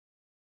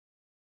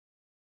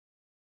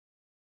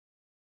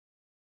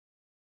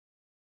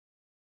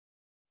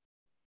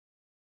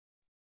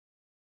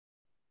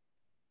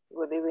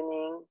Good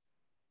evening.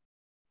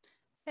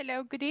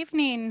 Hello, good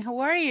evening. How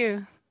are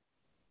you?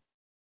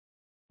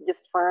 Just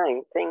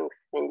fine, thanks.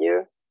 And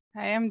you?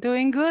 I am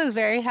doing good.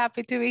 Very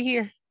happy to be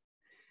here.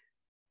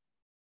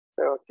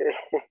 Okay.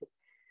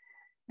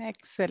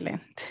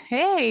 Excellent.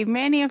 Hey,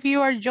 many of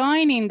you are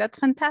joining. That's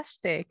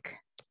fantastic.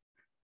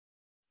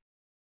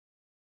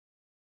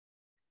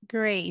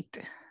 Great.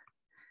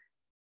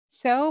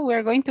 So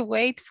we're going to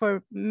wait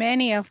for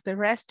many of the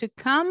rest to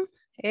come.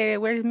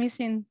 We're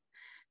missing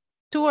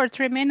 2 or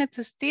 3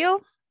 minutes still,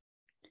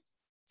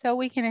 so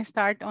we can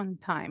start on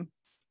time.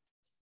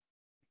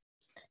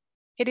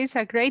 It is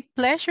a great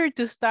pleasure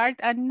to start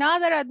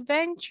another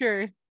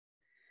adventure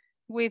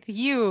with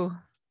you.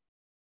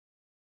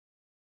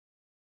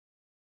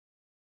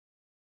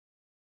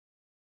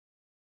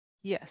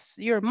 Yes,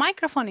 your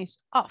microphone is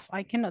off.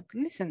 I cannot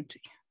listen to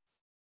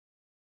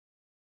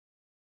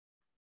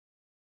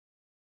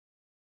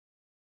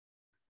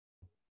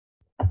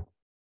you.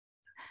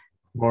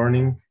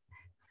 Morning.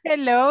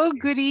 Hello,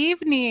 good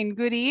evening.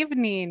 Good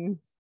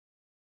evening.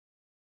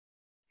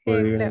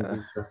 Good Hello.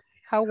 evening, teacher.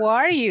 How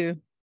are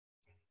you?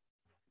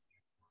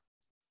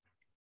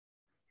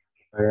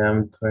 I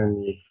am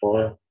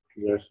 24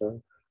 years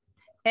old.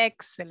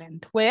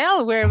 Excellent.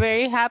 Well, we're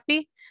very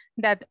happy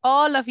that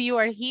all of you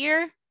are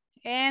here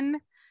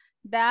and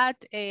that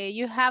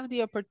you have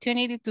the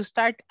opportunity to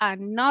start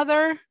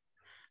another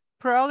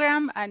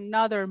program,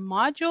 another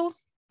module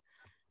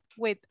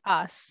with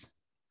us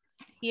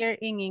here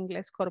in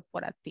Inglés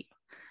Corporativo.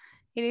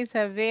 It is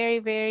a very,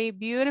 very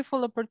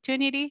beautiful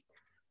opportunity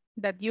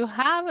that you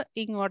have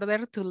in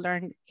order to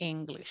learn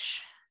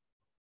English.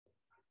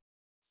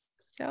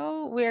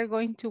 So we are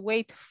going to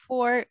wait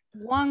for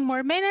 1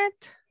 more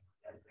minute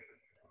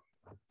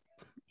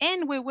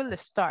and we will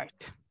start.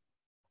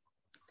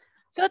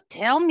 So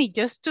tell me,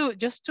 just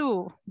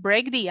to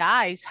break the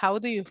ice, how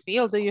do you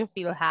feel? Do you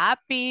feel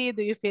happy?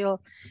 Do you feel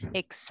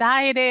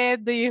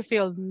excited? Do you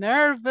feel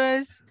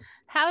nervous?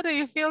 How do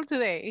you feel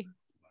today?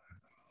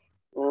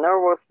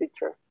 Nervous,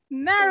 teacher.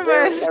 Very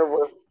Nervous.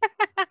 nervous.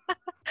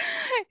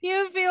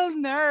 You feel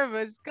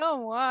nervous.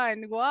 Come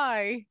on,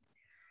 why?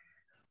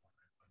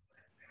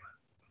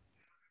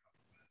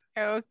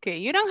 Okay,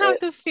 you don't have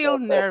to feel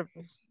No sé.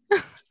 nervous.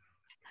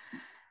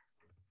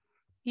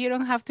 You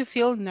don't have to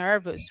feel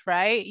nervous,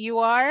 right? You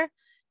are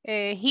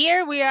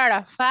here, we are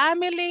a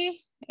family,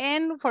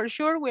 and for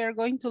sure we are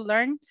going to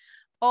learn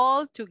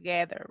all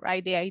together,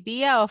 right? The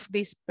idea of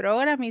this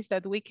program is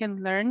that we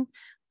can learn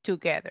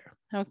together,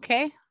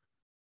 okay?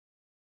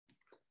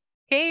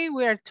 Okay,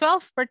 we are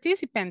 12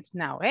 participants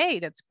now. Hey,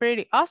 that's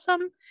pretty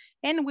awesome.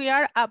 And we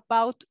are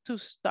about to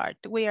start.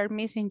 We are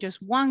missing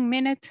just 1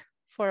 minute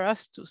for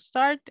us to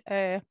start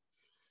the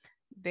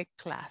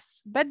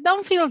class. But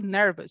don't feel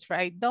nervous,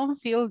 right? Don't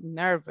feel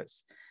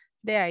nervous.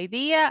 The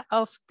idea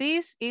of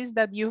this is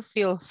that you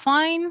feel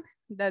fine,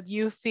 that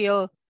you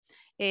feel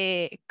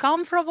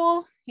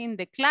comfortable in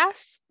the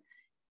class,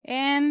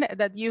 and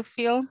that you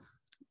feel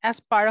as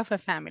part of a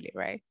family,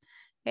 right?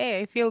 Hey,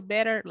 I feel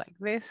better like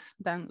this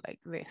than like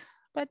this.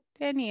 But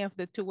any of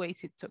the 2 ways,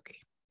 it's okay.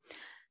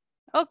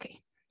 Okay.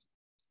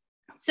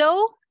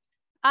 So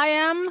I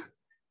am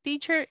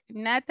teacher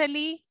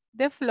Natalie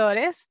De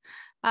Flores.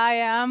 I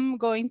am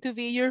going to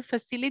be your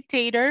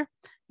facilitator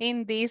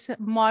in this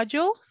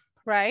module,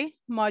 right?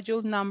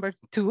 Module number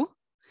 2.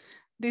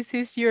 This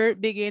is your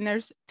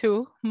beginners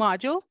 2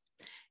 module.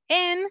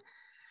 And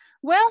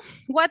well,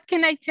 what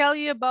can I tell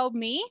you about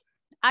me?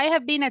 I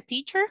have been a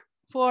teacher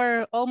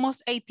for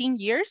almost 18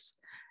 years,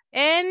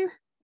 and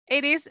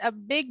it is a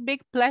big,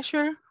 big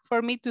pleasure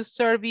for me to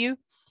serve you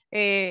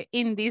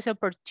in this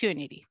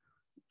opportunity.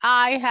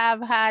 I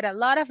have had a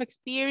lot of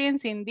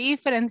experience in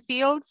different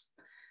fields,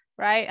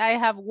 right? I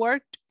have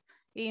worked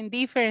in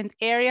different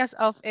areas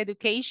of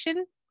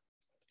education,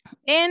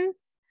 and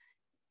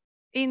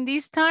in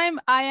this time,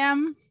 I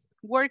am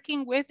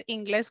working with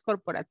Inglés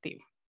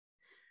Corporativo,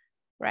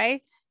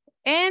 right?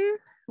 And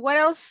what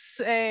else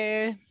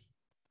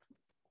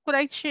could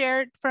I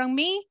share from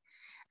me?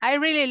 I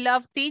really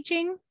love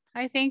teaching.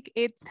 I think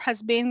it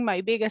has been my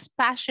biggest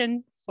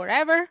passion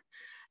forever,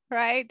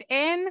 right?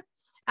 And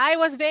I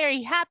was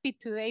very happy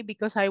today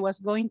because I was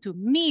going to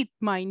meet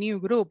my new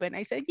group. And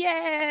I said,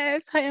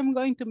 yes, I am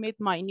going to meet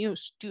my new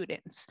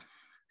students.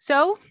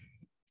 So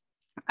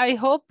I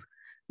hope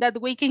that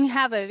we can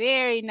have a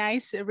very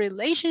nice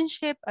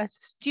relationship as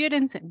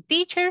students and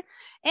teacher.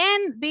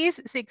 And these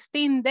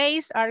 16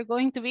 days are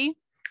going to be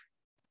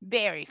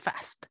very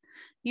fast.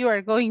 You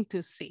are going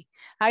to see.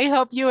 I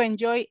hope you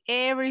enjoy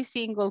every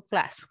single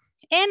class.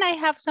 And I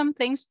have some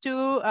things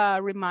to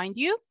remind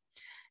you.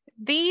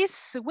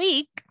 This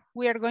week,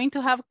 we are going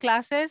to have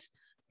classes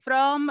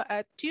from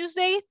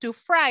Tuesday to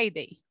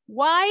Friday.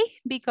 Why?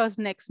 Because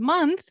next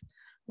month,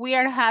 we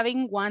are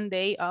having 1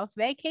 day of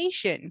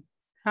vacation.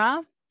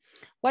 Huh?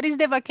 What is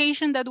the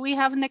vacation that we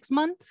have next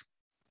month?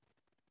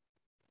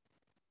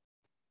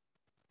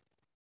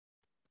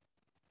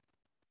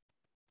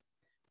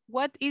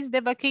 What is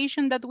the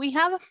vacation that we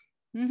have?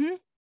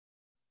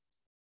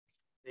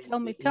 Tell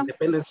me.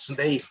 Independence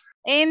Day.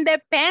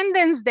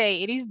 Independence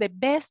Day. It is the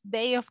best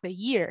day of the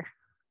year,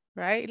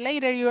 right?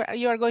 Later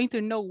you are going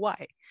to know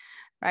why,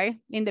 right?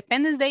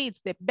 Independence Day,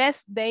 it's the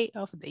best day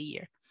of the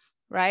year,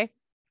 right?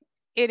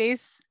 It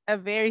is a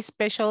very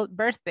special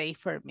birthday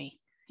for me.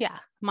 Yeah,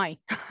 mine.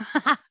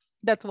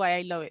 That's why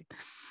I love it.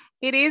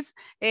 It is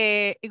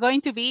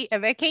going to be a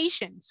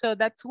vacation. So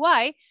that's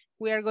why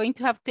we are going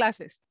to have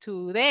classes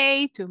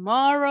today,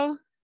 tomorrow,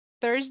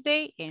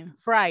 Thursday, and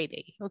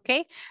Friday,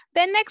 okay?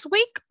 The next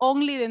week,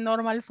 only the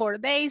normal 4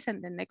 days,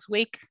 and the next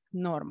week,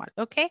 normal,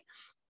 okay?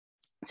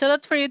 So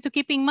that's for you to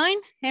keep in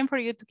mind and for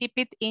you to keep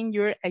it in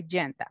your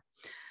agenda.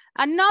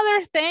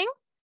 Another thing,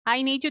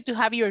 I need you to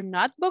have your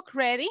notebook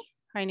ready.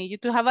 I need you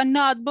to have a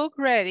notebook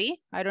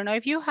ready. I don't know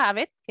if you have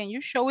it. Can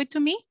you show it to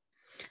me?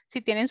 Si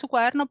tienen su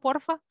cuaderno,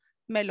 porfa,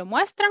 me lo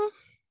muestran.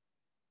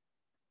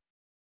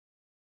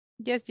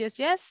 Yes, yes,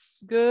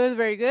 yes. Good,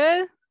 very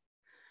good.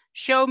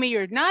 Show me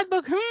your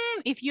notebook.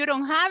 If you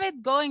don't have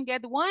it, go and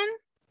get one.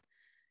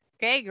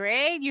 Okay,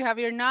 great. You have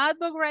your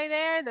notebook right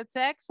there. That's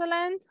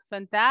excellent.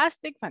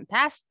 Fantastic,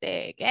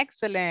 fantastic.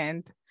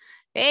 Excellent.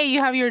 Hey, you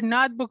have your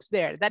notebooks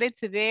there. That is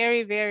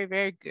very, very,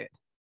 very good.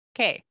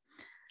 Okay.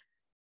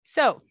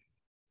 So,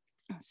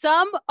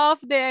 some of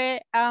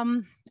the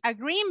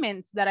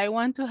agreements that I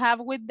want to have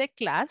with the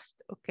class,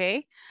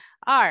 okay,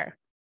 are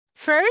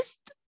first,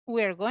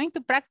 we're going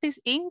to practice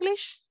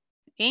English,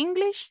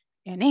 English,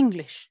 and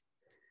English.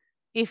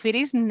 If it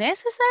is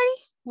necessary,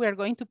 we're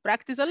going to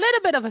practice a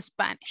little bit of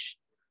Spanish,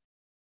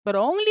 but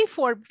only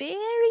for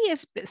very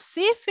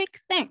specific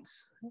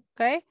things,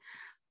 okay?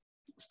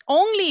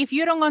 Only if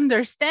you don't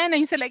understand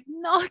and you say like,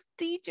 no,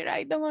 teacher,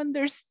 I don't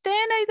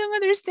understand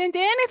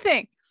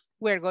anything.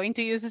 We're going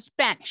to use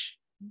Spanish,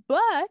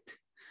 but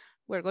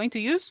we're going to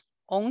use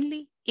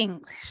only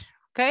English,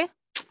 okay?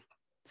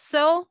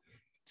 So,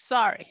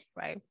 sorry,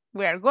 right?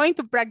 We are going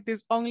to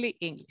practice only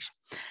English.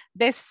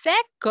 The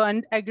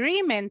second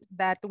agreement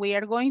that we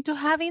are going to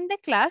have in the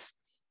class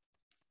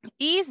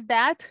is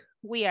that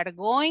we are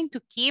going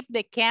to keep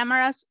the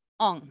cameras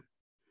on,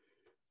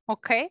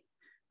 okay?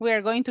 We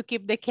are going to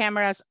keep the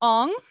cameras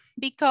on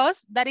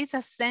because that is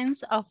a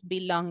sense of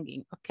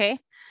belonging, okay?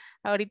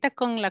 Ahorita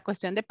con la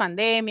cuestión de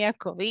pandemia,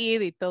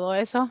 COVID y todo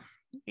eso,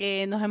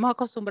 nos hemos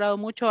acostumbrado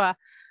mucho a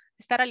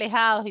estar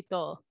alejados y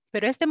todo.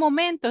 Pero este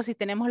momento, si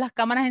tenemos las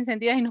cámaras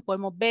encendidas y nos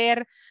podemos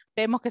ver,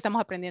 vemos que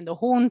estamos aprendiendo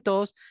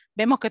juntos,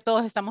 vemos que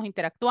todos estamos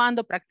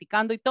interactuando,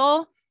 practicando y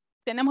todo,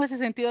 tenemos ese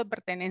sentido de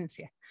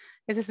pertenencia,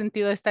 ese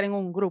sentido de estar en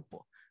un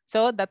grupo.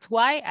 So that's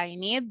why I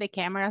need the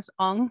cameras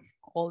on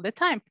all the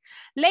time.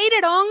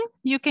 Later on,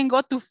 you can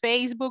go to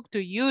Facebook, to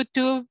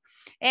YouTube,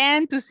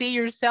 and to see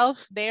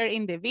yourself there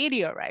in the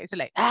video, right? It's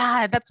like,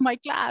 that's my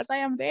class, I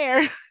am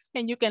there.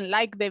 And you can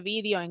like the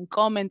video and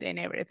comment and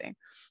everything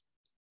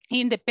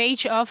in the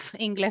page of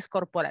Inglés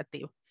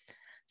Corporativo.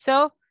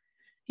 So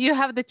you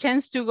have the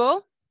chance to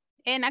go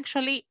and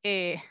actually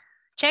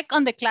check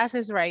on the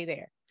classes right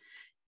there.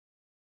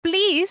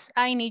 Please,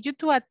 I need you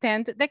to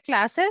attend the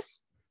classes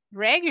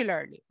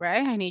regularly,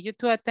 right? I need you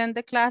to attend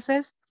the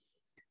classes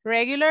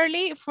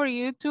regularly for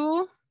you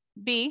to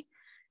be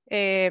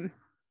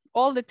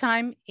all the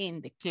time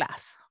in the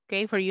class,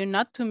 okay? For you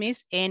not to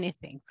miss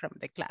anything from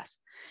the class.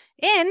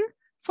 And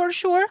for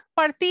sure,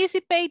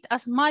 participate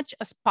as much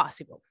as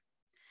possible.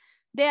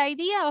 The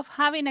idea of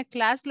having a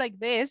class like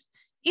this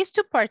is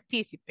to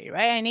participate,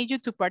 right? I need you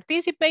to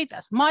participate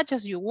as much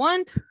as you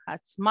want,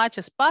 as much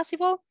as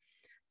possible,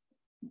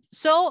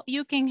 so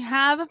you can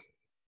have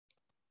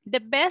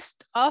the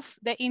best of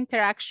the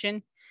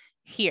interaction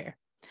here.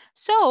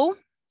 So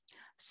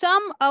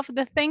some of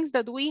the things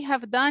that we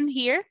have done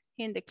here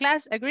in the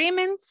class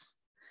agreements,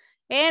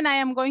 and I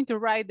am going to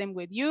write them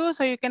with you,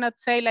 so you cannot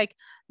say like,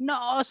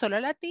 no, solo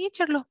la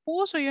teacher los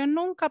puso, yo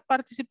nunca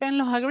participé en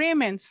los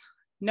agreements.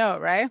 No,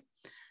 right?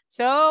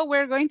 So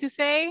we're going to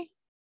say,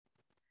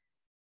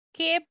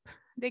 keep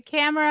the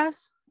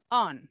cameras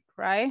on,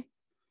 right?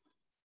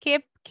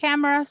 Keep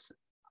cameras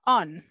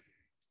on.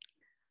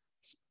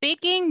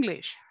 Speak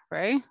English,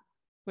 right?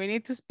 We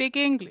need to speak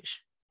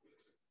English.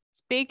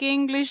 Speak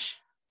English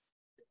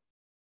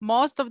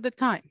most of the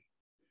time.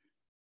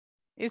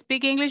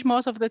 Speak English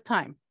most of the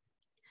time.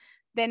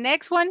 The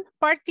next one,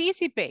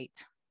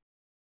 participate.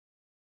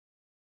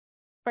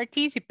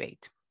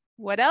 Participate.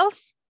 What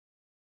else?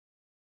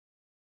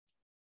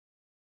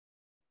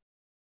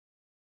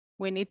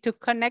 We need to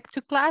connect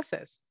to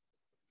classes.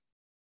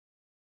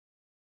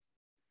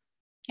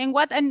 And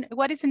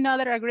what is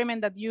another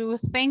agreement that you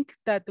think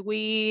that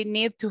we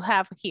need to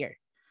have here?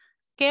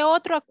 ¿Qué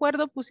otro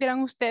acuerdo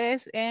pusieran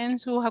ustedes en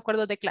sus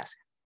acuerdos de clase?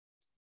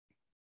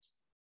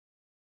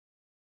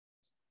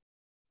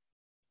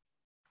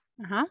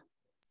 Ajá.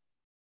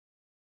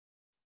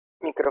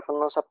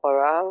 Micrófonos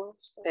apagados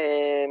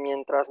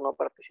mientras no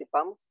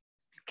participamos.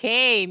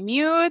 Okay,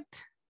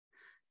 mute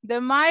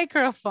the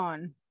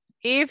microphone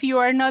if you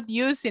are not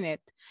using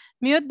it.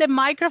 Mute the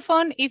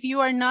microphone if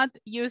you are not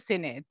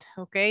using it.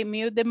 Okay,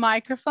 mute the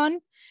microphone.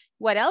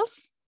 What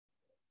else?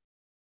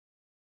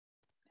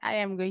 I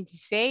am going to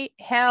say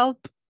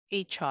help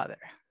each other.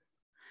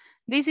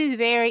 This is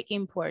very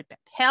important.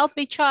 Help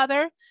each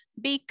other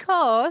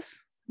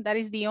because that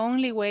is the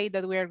only way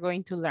that we are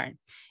going to learn.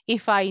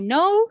 If I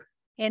know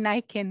and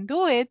I can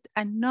do it,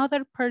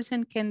 another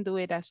person can do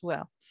it as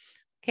well,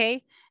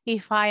 okay?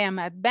 If I am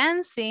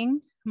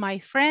advancing, my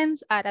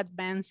friends are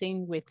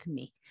advancing with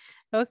me,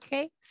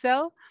 okay?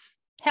 So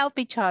help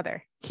each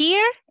other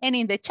here and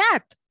in the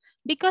chat,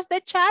 because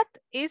the chat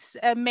is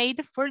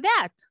made for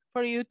that,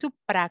 for you to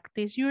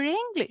practice your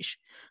English,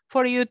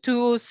 for you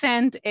to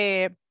send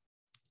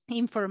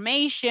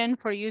information,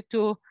 for you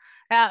to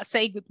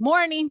say good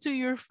morning to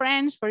your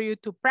friends, for you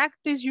to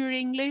practice your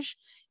English,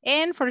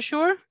 and for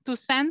sure to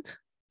send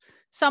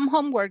some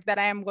homework that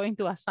I am going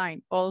to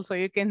assign. Also,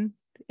 you can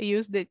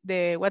use the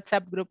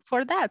WhatsApp group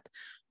for that,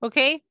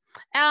 okay?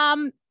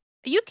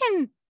 You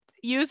can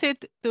use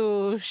it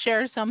to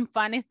share some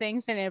funny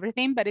things and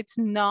everything, but it's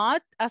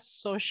not a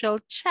social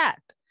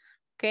chat,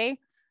 okay?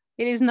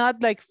 It is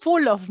not like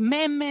full of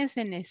memes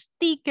and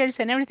stickers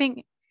and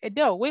everything.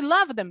 No, we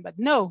love them, but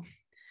no.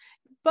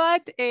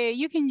 But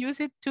you can use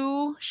it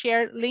to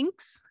share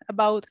links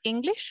about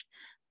English,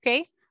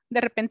 okay? De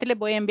repente les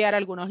voy a enviar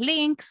algunos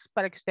links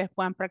para que ustedes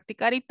puedan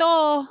practicar y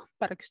todo,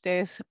 para que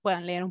ustedes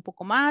puedan leer un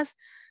poco más.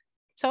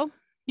 So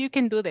you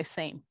can do the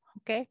same,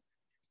 okay?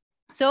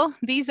 So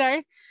these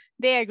are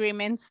the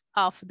agreements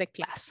of the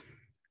class.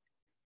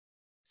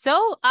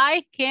 So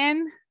I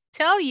can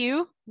tell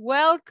you,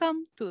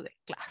 welcome to the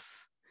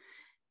class.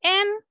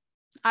 And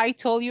I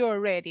told you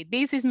already,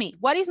 this is me.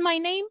 What is my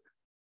name?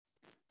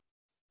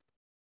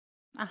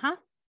 Uh-huh.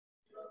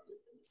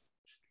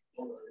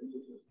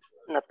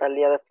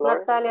 Natalia de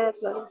Flores. Natalia de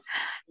Flores.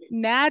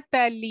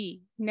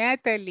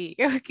 Natalie,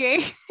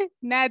 okay?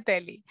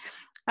 Natalie.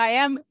 I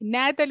am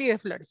Natalie de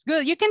Flores.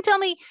 Good, you can tell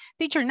me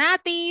teacher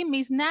Nati,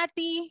 Miss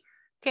Nati,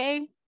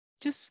 okay?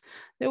 Just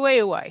the way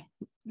you are.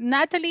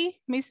 Natalie,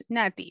 Miss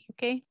Nati,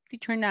 okay?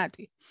 Teacher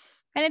Nati.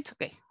 And it's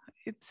okay,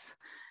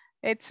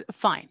 it's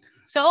fine.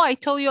 So I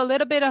told you a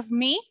little bit of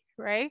me,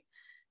 right?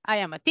 I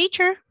am a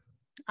teacher,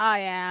 I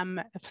am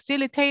a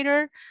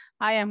facilitator,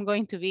 I am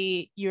going to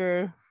be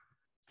your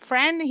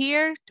friend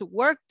here to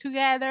work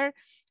together.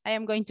 I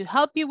am going to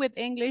help you with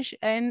English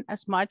and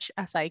as much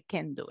as I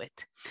can do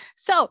it.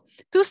 So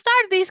to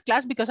start this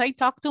class, because I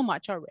talked too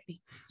much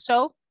already,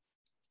 so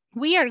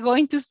we are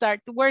going to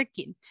start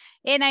working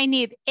and I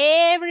need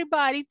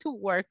everybody to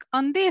work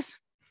on this.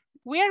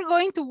 We are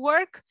going to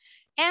work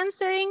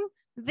answering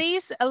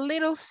these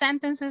little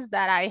sentences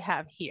that I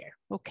have here,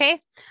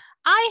 okay?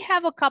 I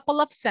have a couple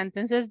of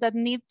sentences that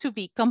need to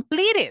be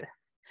completed.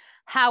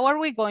 How are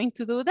we going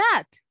to do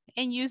that?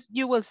 And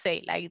you will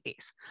say like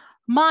this.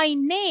 My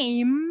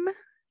name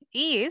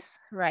is,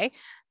 right?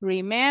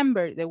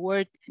 Remember the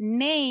word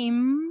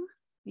name,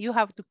 you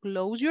have to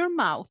close your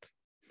mouth,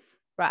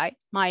 right?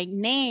 My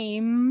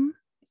name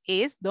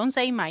is, don't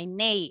say my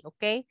name,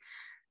 okay?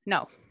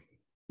 No,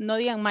 no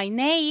digan my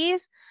name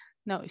is,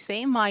 no,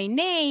 say my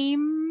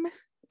name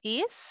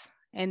is,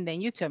 and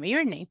then you tell me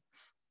your name.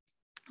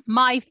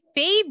 My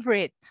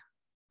favorite,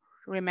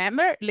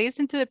 remember,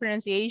 listen to the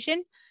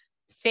pronunciation,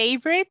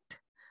 favorite.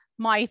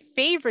 My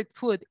favorite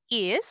food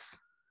is,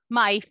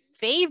 my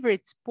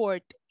favorite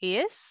sport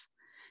is.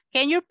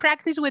 Can you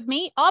practice with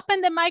me?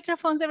 Open the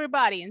microphones,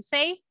 everybody, and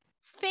say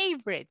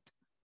favorite.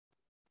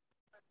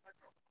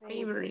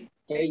 Favorite.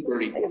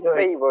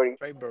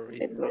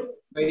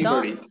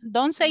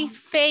 Don't say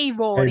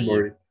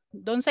favorite.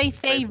 Don't say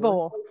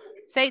favor.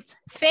 Say it's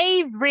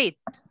favorite.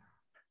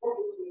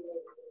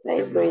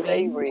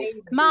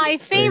 Favorite. My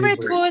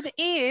favorite food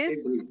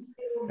is.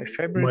 My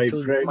favorite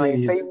food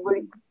is.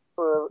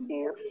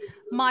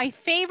 My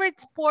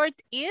favorite sport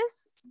is.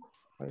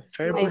 My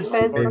favorite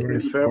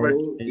sport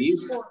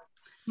is.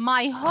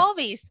 My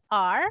hobbies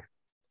are.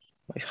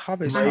 My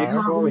hobbies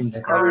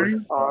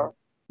are.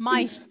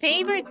 My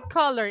favorite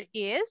color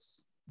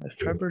is. My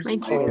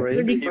favorite color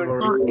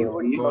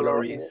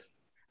is.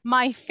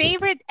 My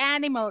favorite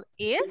animal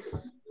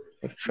is.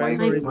 My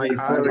favorite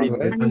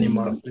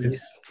animal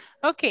is.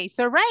 Okay,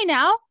 so right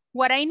now,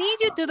 what I need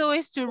you to do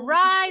is to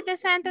write the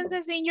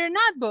sentences in your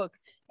notebook.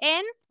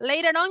 And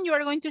later on, you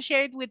are going to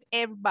share it with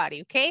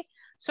everybody, okay?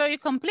 So you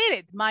complete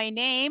it. My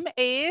name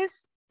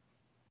is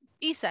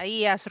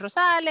Isaías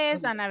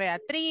Rosales, Ana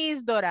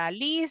Beatriz, Dora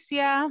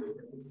Alicia,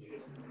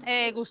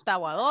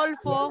 Gustavo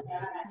Adolfo,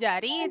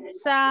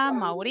 Yaritza,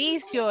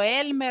 Mauricio,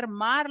 Elmer,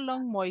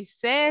 Marlon,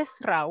 Moisés,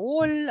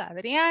 Raúl,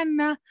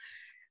 Adriana,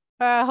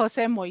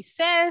 Jose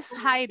Moisés,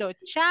 Jairo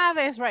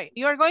Chavez, right?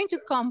 You're going to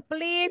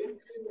complete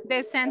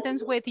the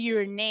sentence with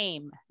your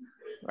name,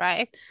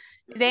 right?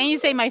 Then you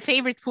say, my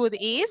favorite food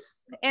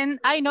is, and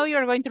I know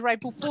you're going to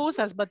write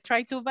pupusas, but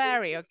try to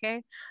vary,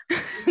 okay?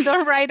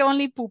 Don't write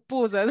only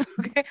pupusas,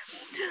 okay?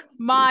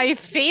 My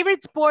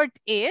favorite sport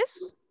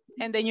is,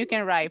 and then you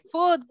can write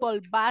football,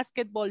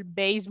 basketball,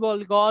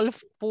 baseball,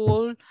 golf,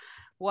 pool,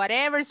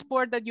 whatever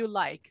sport that you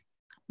like.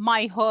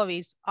 My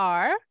hobbies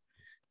are,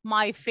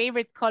 my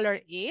favorite color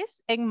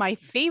is, and my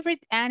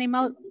favorite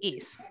animal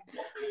is.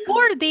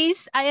 For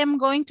this, I am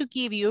going to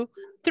give you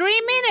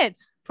 3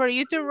 minutes for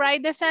you to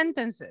write the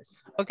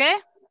sentences, okay?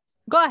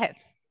 Go ahead.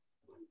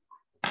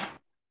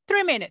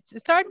 3 minutes,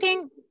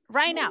 starting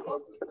right now.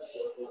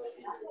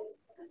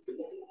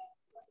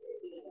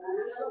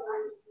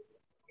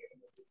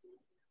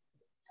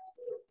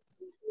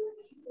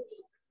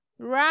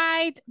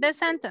 Write the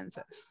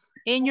sentences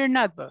in your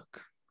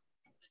notebook.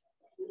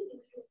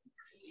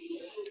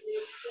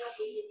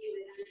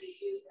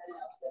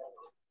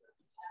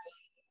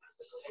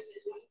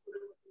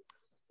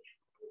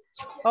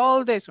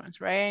 All these ones,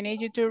 right? I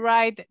need you to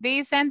write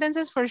these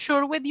sentences for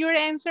sure with your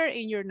answer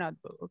in your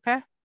notebook,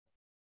 okay?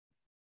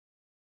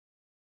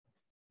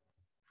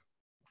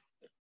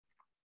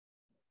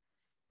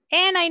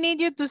 And I need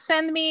you to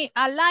send me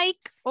a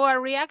like or a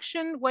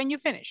reaction when you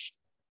finish.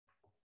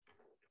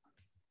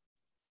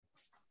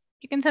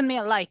 You can send me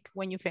a like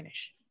when you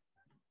finish.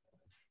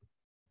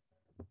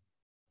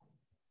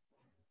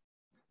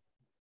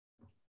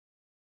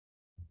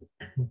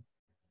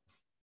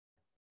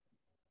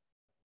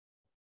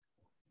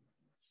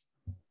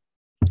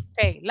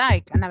 Okay,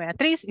 like Ana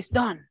Beatriz is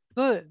done.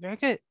 Good, very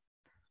good.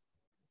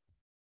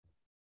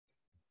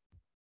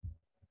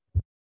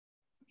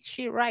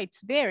 She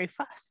writes very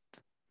fast.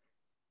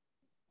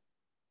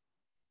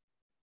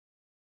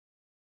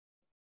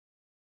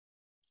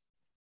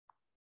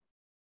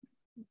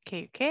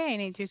 Okay, I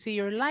need to see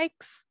your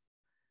likes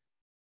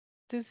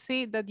to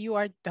see that you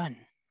are done.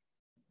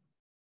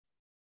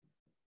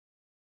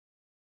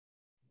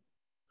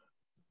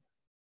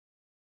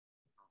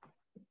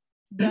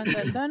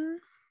 Done.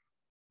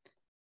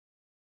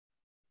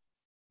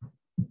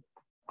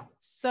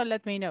 So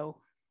let me know.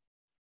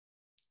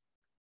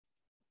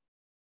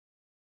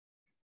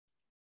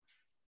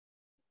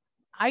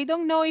 I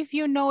don't know if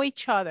you know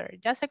each other.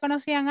 ¿Ya se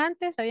conocían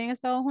antes? ¿Habían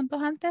estado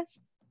juntos antes?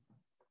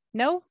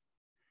 No?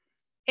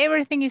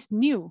 Everything is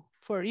new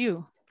for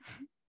you.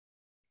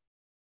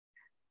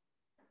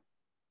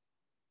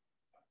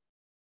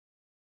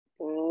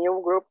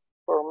 New group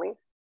for me.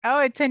 Oh,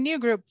 it's a new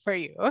group for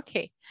you.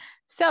 Okay.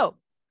 So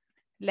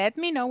let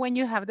me know when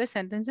you have the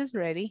sentences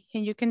ready.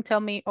 And you can tell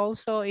me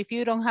also, if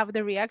you don't have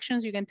the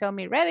reactions, you can tell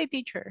me, ready,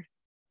 teacher.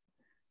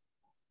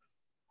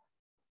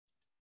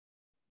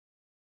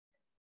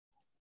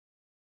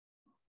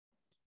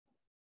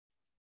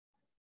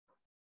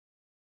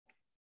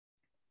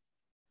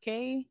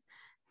 Okay.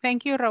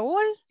 Thank you,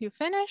 Raul. You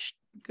finished.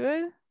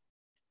 Good.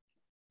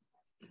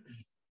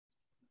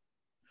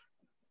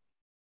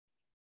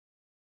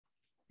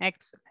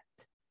 Excellent.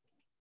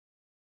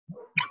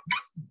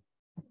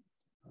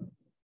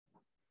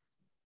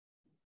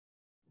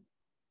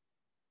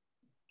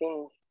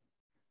 Finish.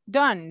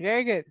 Done.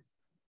 Very good.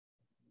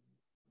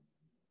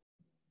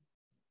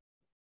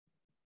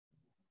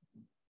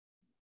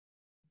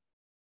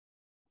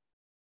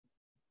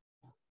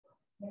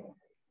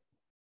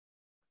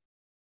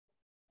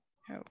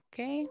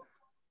 Okay.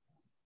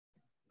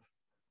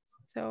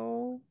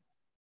 So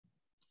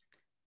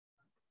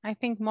I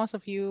think most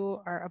of you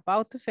are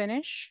about to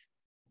finish.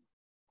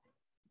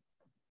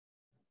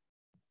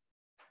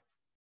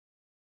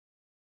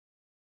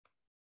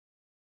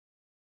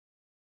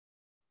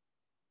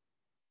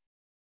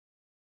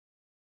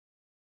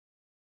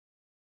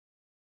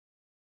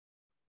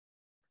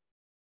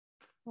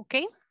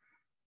 Okay.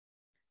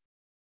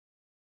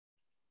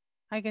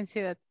 I can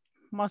see that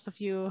most of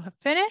you have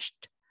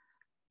finished.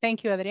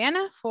 Thank you,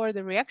 Adriana, for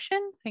the reaction.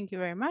 Thank you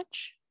very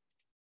much.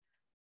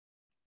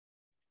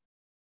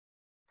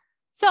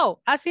 So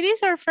as it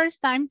is our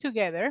first time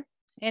together,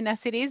 and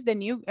as it is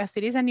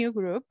a new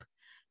group,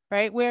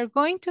 right? We're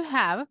going to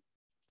have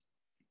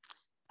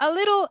a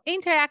little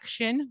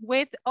interaction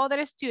with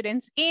other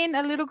students in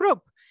a little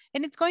group.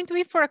 And it's going to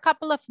be for a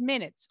couple of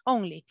minutes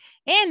only.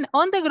 And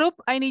on the group,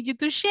 I need you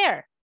to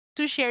share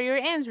your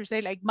answers.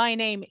 Say like, my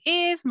name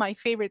is, my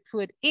favorite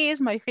food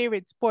is, my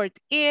favorite sport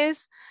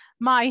is,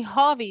 my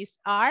hobbies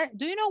are.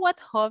 Do you know what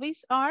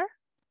hobbies are?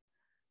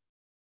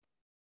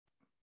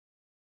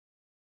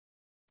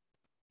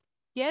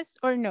 Yes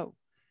or no?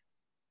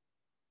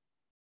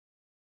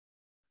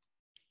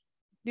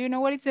 Do you know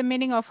what is the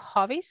meaning of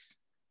hobbies?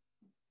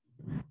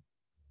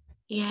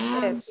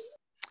 Yes.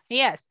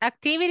 Yes,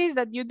 activities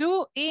that you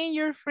do in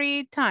your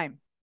free time.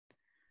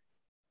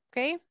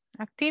 Okay,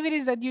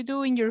 activities that you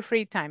do in your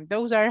free time.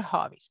 Those are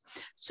hobbies.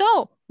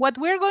 So what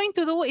we're going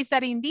to do is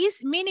that in these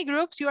mini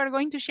groups, you are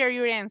going to share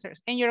your answers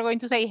and you're going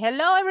to say,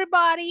 hello,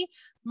 everybody.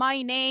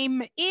 My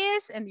name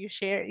is, and you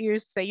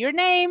say your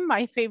name.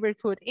 My favorite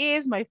food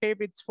is, my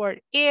favorite sport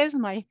is,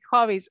 my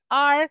hobbies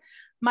are,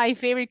 my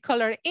favorite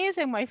color is,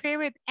 and my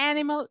favorite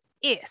animal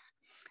is.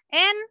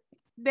 And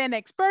the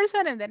next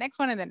person and the next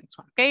one and the next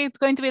one. Okay, it's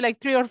going to be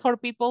like 3 or 4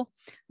 people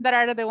that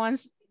are the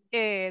ones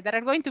that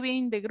are going to be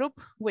in the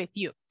group with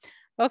you.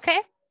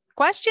 Okay,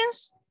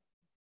 questions?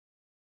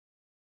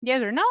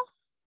 Yes or no?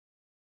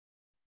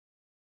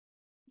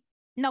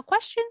 No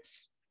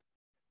questions?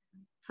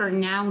 For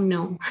now,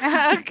 no.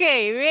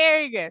 Okay,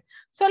 very good.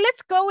 So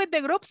let's go with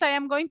the groups. I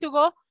am going to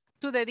go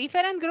to the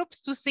different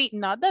groups to see,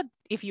 not that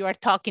if you are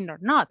talking or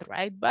not,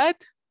 right? But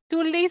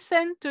to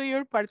listen to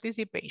your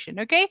participation,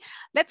 okay?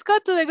 Let's go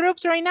to the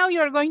groups right now.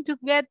 You're going to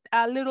get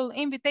a little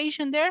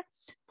invitation there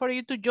for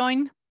you to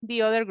join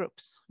the other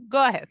groups.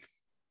 Go ahead.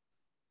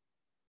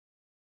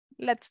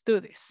 Let's do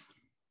this.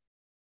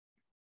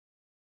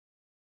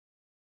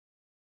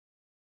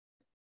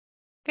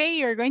 Okay,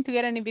 you're going to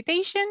get an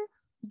invitation.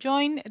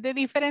 Join the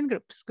different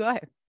groups. Go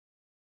ahead.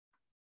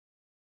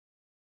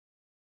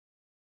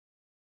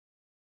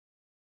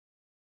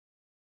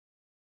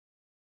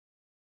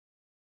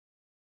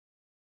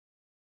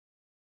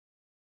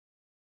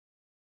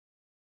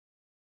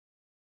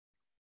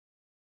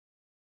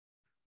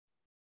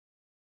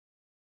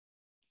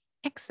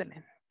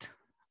 Excellent.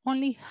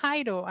 Only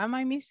Jairo. Am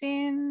I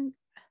missing?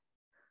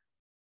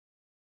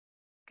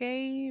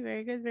 Okay,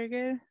 very good, very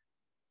good.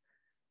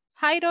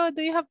 Jairo,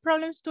 do you have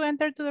problems to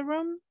enter to the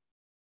room?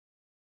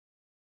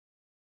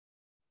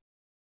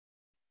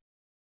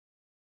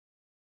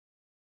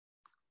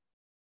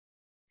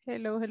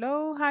 Hello,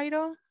 hello,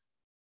 Jairo.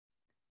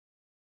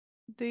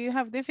 Do you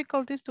have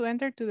difficulties to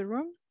enter to the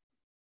room?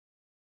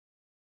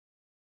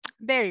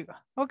 There you go.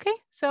 Okay,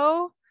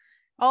 so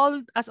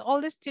as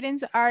all the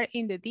students are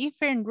in the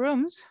different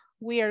rooms,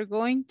 we are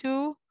going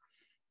to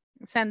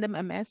send them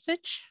a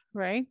message,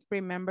 right?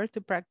 Remember to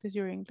practice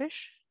your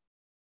English.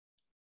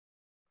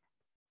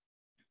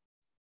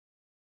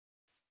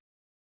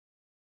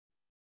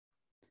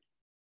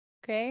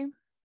 Okay.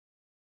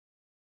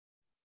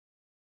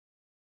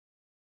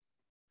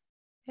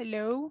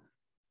 Hello.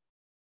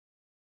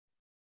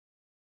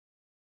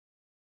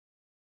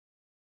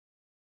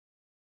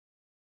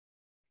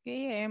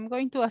 Okay, I am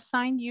going to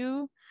assign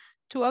you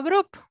to a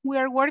group. We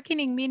are working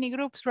in mini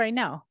groups right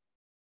now.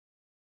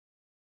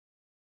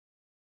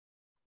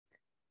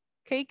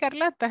 Okay,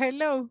 Carlota,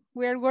 hello.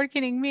 We are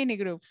working in mini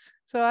groups.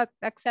 So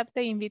accept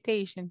the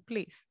invitation,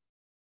 please.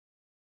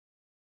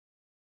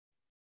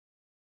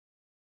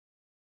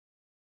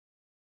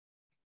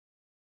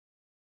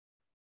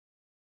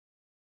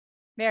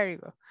 There you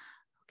go.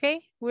 Okay,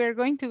 we're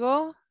going to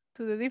go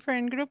to the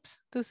different groups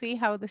to see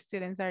how the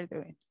students are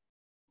doing.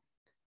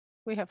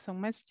 We have some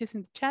messages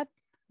in the chat.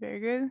 Very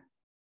good.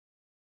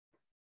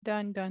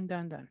 Done, done,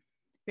 done, done.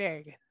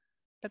 Very good.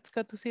 Let's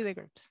go to see the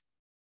groups.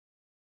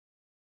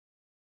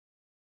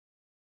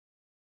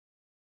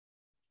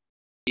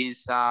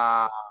 Is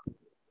the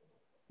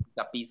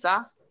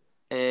pizza.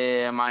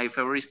 My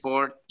favorite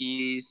sport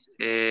is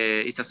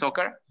a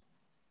soccer.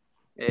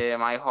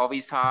 My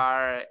hobbies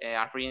are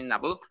reading a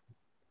book.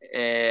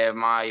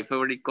 My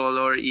favorite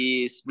color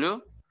is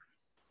blue.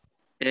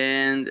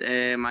 And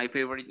my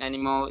favorite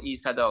animal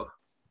is a dog.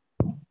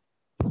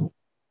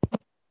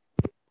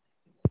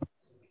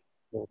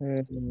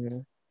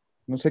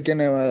 No sé quién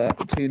va a dar.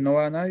 Si no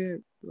va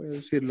nadie, voy a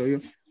decirlo yo.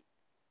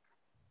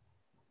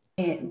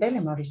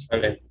 Dele, Mauricio.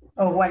 Vale.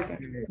 O Walter.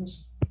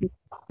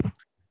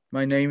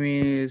 My name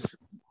is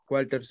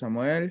Walter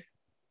Samuel.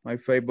 My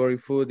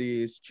favorite food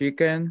is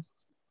chicken.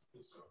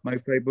 My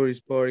favorite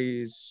sport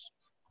is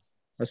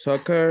a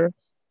soccer.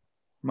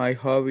 My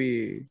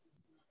hobby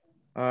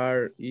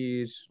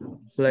is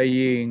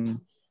playing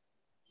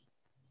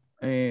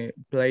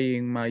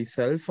my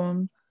cell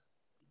phone.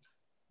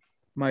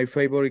 My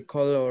favorite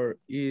color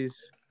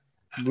is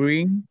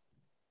green.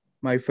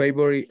 My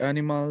favorite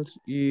animals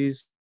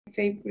is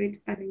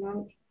Favorite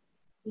animal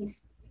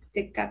is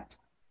the cat.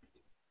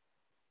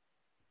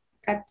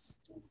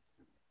 Cats.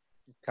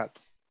 Cat.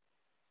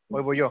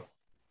 Hoy voy yo.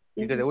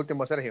 Y desde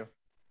último, Sergio.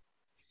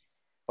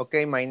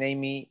 Okay, my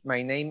name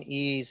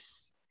is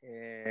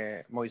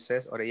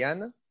Moises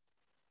Orellana.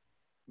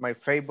 My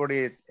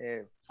favorite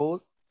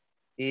food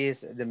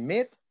is the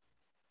meat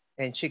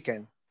and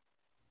chicken.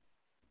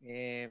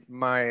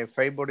 My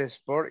favorite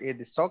sport is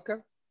the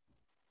soccer.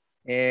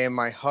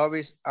 My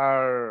hobbies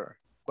are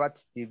watch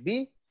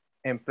TV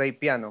and play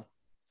piano.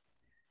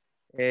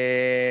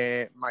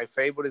 My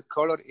favorite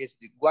color is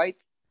the white.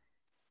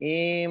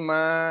 And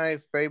my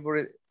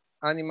favorite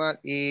animal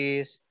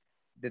is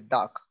the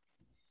dog.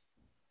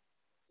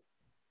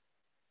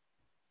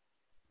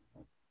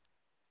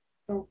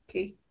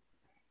 Okay.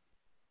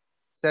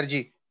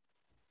 Sergi.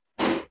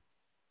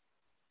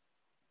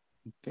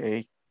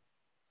 Okay.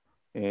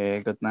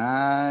 Good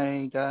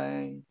night,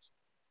 guys.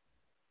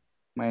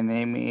 My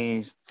name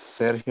is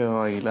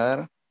Sergio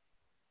Aguilar.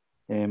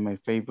 And my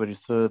favorite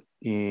food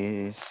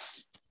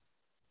is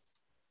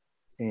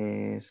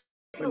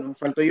Bueno,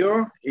 falto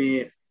yo.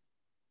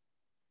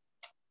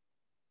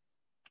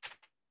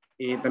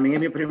 También es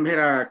mi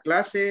primera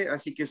clase,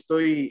 así que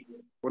estoy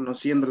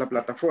conociendo la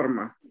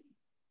plataforma.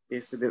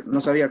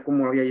 No sabía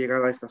cómo había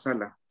llegado a esta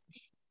sala.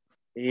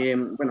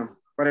 Bueno,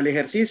 para el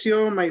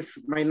ejercicio, my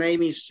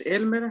name is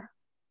Elmer.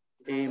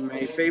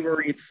 My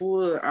favorite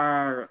food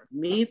are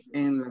meat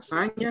and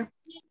lasagna.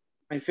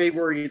 My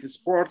favorite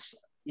sports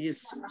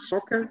is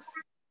soccer.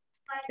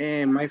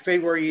 And my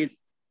favorite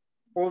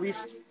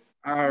hobbies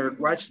are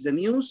watch the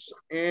news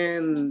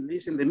and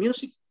listen to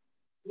music.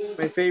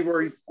 My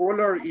favorite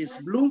color is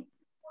blue.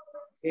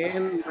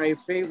 And my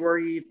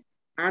favorite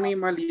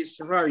animal is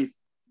rabbit.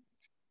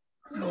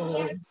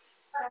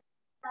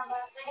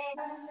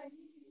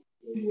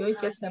 ¿Y hoy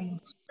qué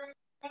hacemos?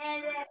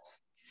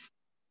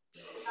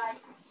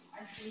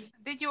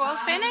 Did you all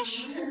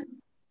finish?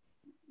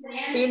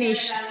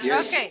 Finish.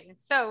 Yes. Okay,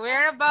 so we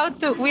are about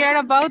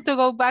to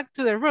go back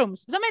to the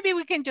rooms. So maybe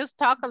we can just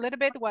talk a little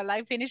bit while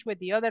I finish with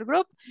the other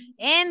group,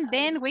 and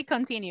then we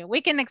continue. We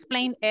can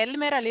explain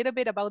Elmer a little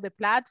bit about the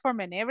platform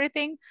and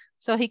everything,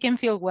 so he can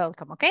feel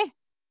welcome. Okay.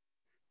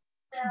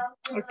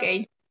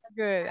 Okay.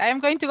 Good. I am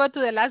going to go to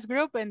the last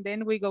group, and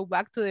then we go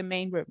back to the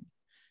main room.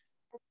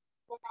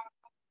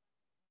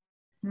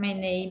 My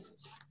name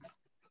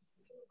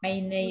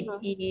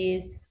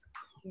is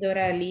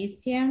Dora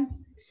Alicia.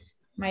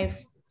 My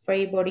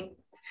favorite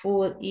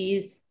food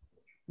is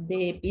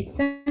the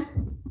pizza.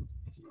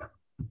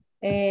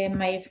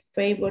 My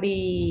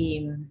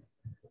favorite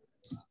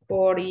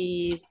sport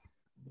is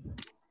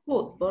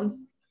fútbol.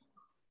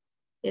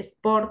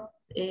 Sport,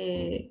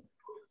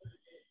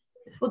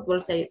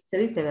 fútbol se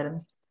dice,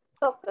 ¿verdad?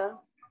 Soccer.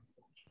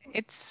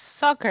 It's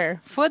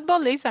soccer.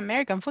 Football is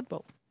American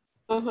football.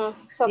 Soccer.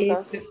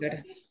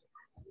 Soccer.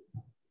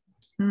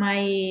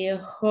 My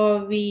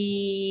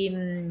hobby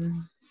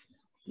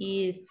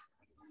is...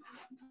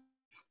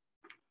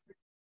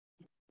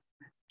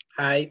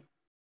 Hi.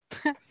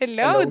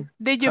 Hello.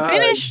 Did you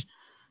finish?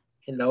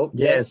 Hello.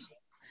 Yes.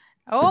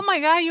 Oh my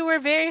God, you were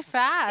very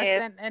fast.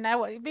 Yes.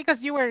 And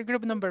because you were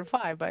group number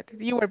 5, but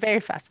you were very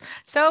fast.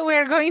 So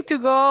we're going to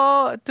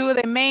go to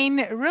the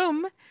main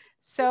room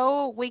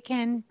so we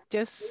can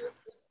just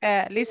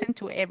listen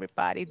to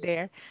everybody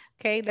there.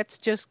 Okay, let's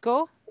just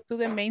go to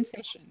the main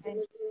session.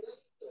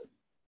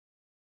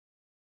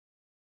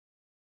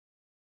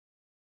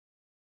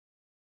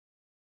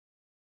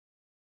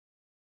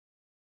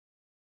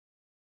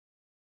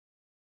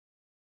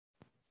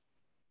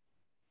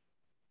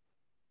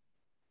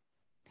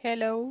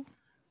 Hello.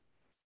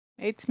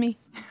 It's me.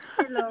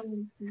 Hello.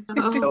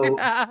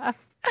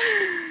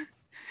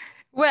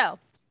 Well,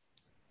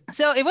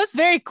 so it was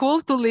very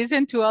cool to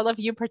listen to all of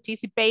you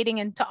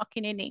participating and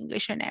talking in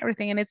English and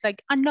everything. And it's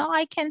like, oh no,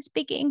 I can't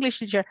speak English,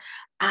 teacher.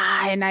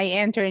 And I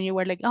enter and you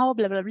were like, oh,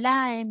 blah, blah,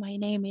 blah. And my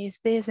name is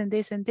this and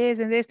this and this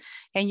and this.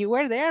 And you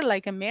were there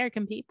like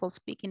American people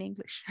speaking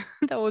English.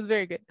 That was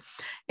very good.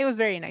 It was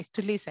very nice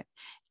to listen.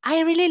 I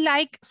really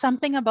like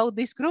something about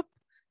this group,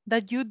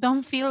 that you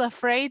don't feel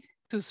afraid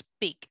to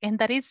speak, and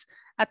that is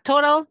a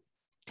total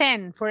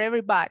 10 for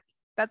everybody.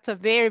 That's a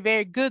very,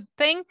 very good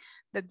thing,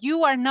 that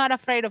you are not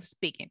afraid of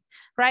speaking,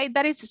 right?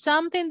 That is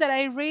something that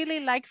I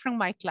really like from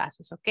my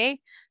classes, okay?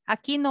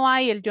 Aquí no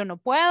hay el yo no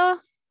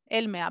puedo,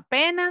 él me da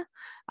pena,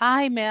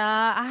 me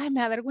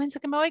da vergüenza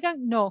que me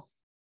oigan. No.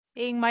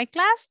 In my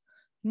class,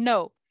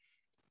 no.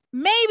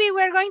 Maybe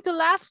we're going to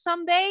laugh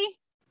someday,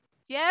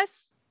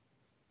 yes,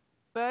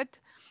 but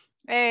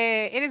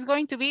it is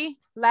going to be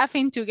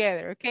laughing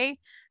together, okay?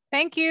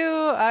 Thank you.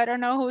 I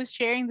don't know who's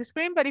sharing the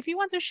screen, but if you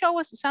want to show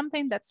us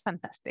something, that's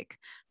fantastic.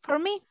 For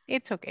me,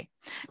 it's okay.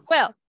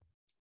 Well,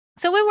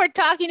 so we were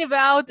talking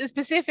about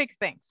specific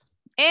things,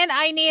 and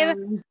I need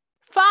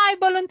 5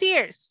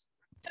 volunteers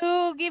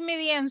to give me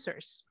the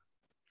answers.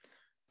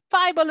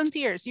 5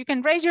 volunteers. You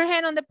can raise your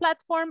hand on the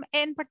platform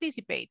and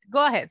participate.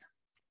 Go ahead.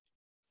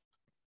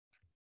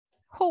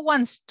 Who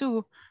wants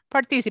to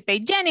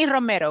participate? Jenny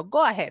Romero,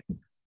 go ahead.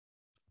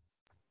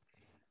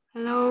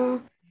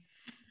 Hello.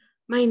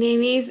 My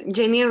name is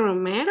Jenny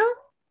Romero,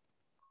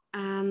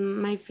 and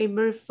my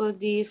favorite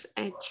food is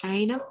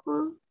China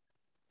food.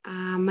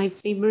 My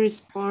favorite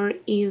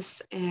sport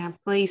is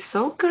play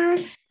soccer.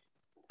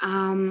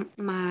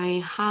 My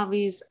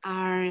hobbies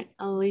are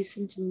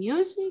listen to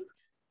music.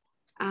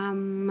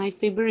 My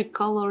favorite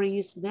color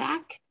is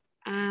black.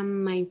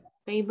 My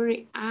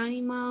favorite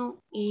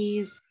animal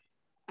is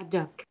a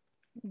duck.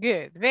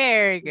 Good,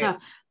 very good.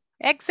 Duck.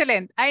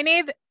 Excellent. I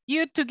need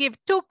you to give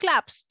 2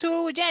 claps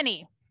to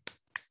Jenny.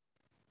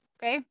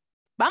 Okay.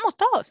 Vamos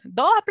todos.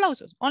 2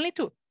 aplausos. Only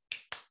 2.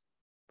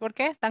 ¿Por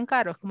qué? Están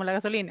caros como la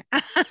gasolina.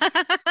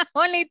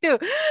 Only 2.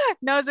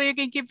 No, so you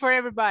can keep for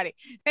everybody.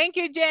 Thank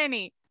you,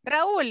 Jenny.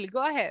 Raúl,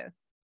 go ahead.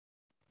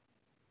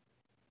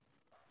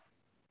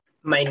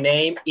 My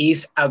name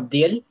is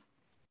Abdiel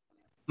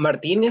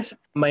Martinez.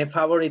 My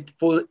favorite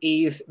food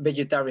is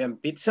vegetarian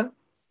pizza.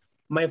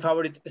 My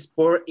favorite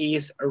sport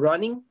is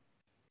running.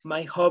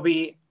 My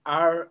hobby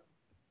are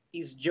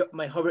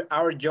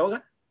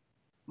yoga.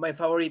 My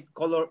favorite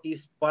color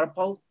is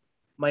purple.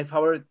 My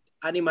favorite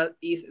animal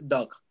is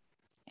dog.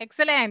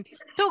 Excellent.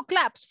 2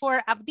 claps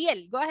for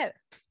Abdiel. Go ahead.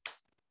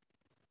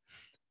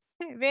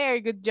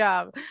 Very good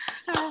job.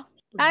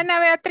 Ana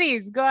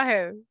Beatriz, go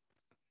ahead.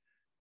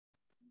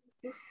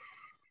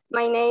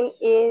 My name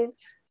is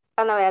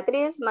Ana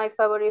Beatriz. My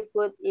favorite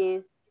food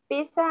is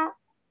pizza.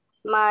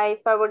 My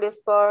favorite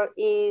sport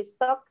is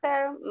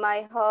soccer.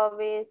 My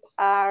hobbies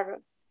are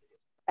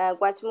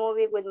watch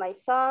movie with my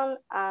son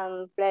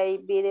and play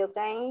video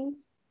games.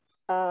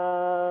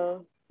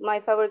 My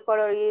favorite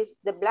color is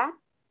the black.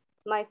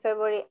 My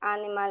favorite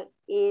animal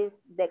is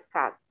the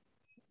cat.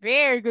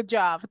 Very good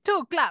job.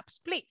 2 claps,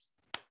 please.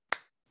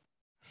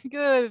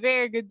 Good,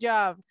 very good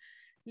job.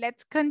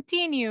 Let's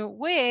continue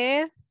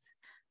with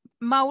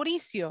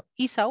Mauricio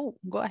Isaú.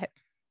 Go ahead.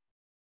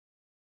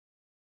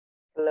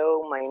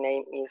 Hello, my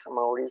name is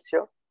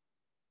Mauricio.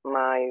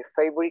 My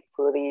favorite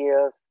food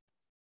is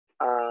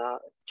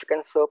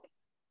chicken soup.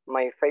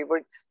 My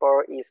favorite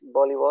sport is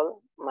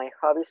volleyball. My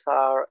hobbies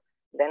are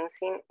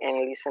dancing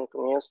and listen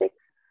to music.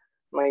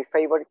 My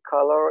favorite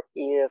color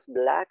is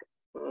black.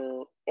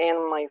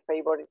 And my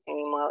favorite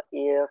animal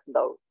is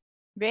dog.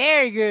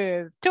 Very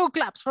good. 2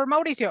 claps for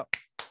Mauricio.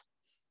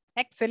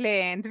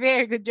 Excellent.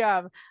 Very good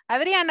job.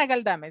 Adriana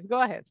Galdames,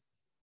 go ahead.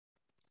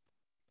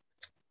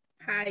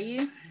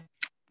 Hi.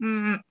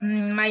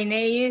 My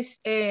name is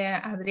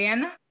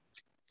Adriana.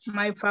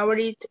 My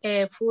favorite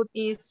food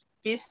is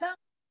pizza.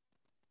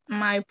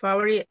 My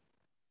favorite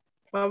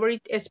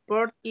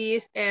sport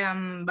is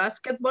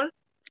basketball.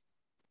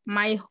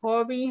 My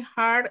hobby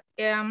are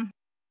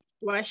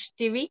watch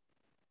TV.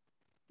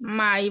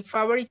 My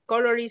favorite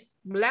color is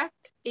black.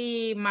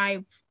 Y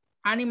my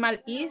animal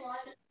is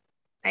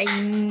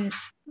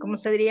 ¿cómo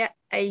se diría?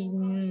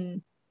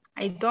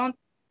 I don't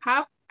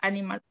have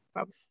animal.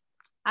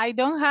 I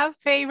don't have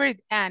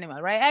favorite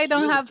animal, right? I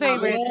don't have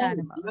favorite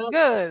animal.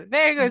 Good,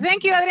 very good.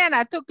 Thank you,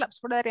 Adriana. 2 claps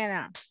for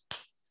Adriana.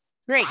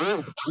 Great.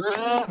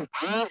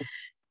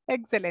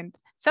 Excellent.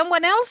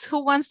 Someone else who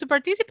wants to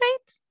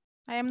participate?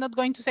 I am not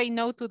going to say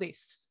no to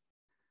this.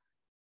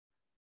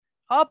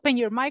 Open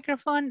your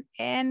microphone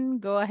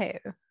and go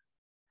ahead.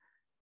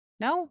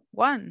 No?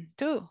 1,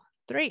 2,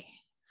 3,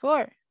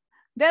 4.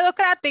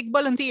 Democratic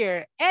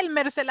volunteer,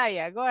 Elmer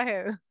Zelaya, go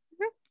ahead.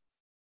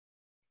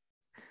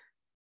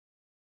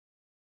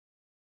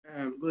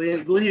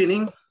 Good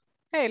evening.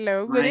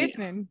 Hello, good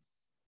evening.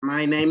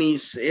 My name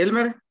is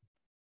Elmer.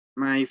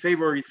 My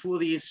favorite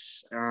food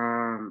is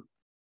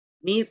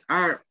meat.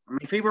 My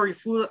favorite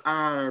food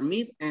are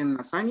meat and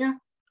lasagna.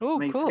 Ooh,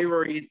 my cool.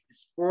 favorite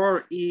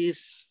sport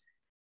is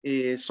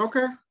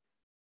soccer.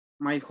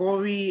 My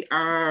hobby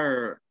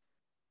are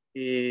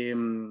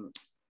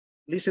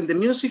listen to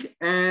music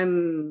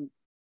and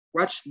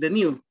watch the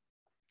news.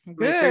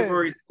 My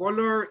favorite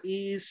color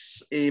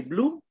is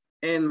blue,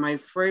 and my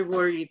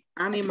favorite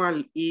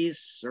animal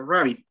is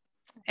rabbit.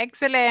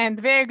 Excellent,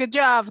 very good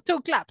job.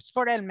 2 claps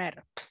for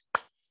Elmer.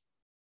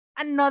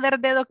 Another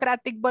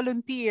Democratic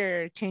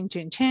volunteer. Chin,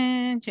 chin,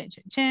 chin, chin,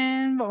 chin,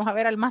 chin. Vamos a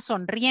ver al más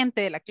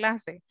sonriente de la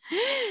clase.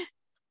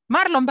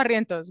 Marlon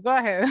Barrientos, go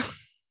ahead.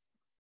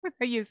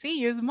 You see,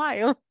 you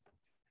smile.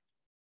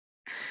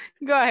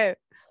 Go ahead.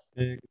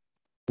 Good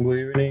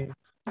evening.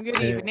 Good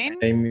evening.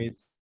 My name is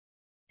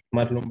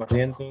Marlon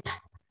Barrientos.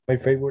 My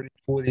favorite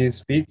food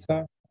is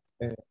pizza.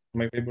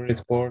 My favorite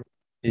sport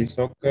is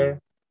soccer.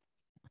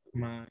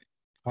 My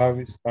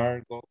hobbies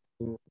are go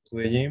to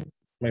the gym.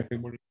 My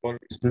favorite color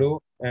is blue,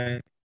 and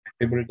my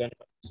favorite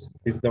animal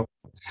is dog.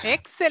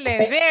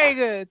 Excellent, very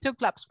good. 2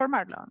 claps for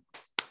Marlon.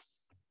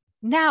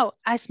 Now,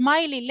 a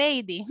smiley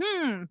lady.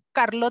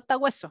 Carlota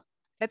Hueso.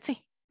 Let's see.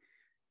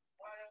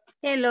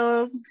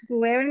 Hello,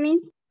 good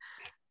evening.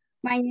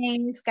 My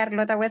name is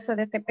Carlota Hueso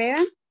de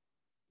Cepeda.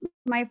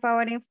 My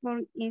favorite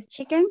food is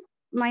chicken.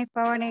 My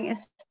favorite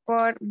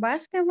sport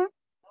basketball.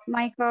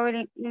 My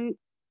hobby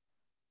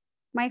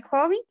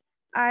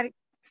are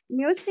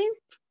music.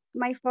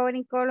 My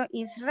favorite color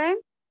is red.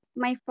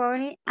 My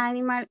favorite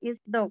animal is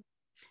dog.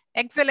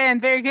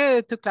 Excellent, very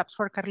good. 2 claps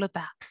for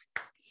Carlota.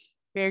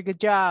 Very good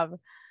job.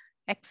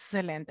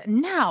 Excellent.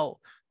 Now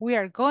we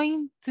are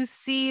going to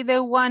see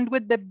the one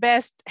with the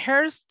best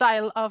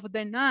hairstyle of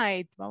the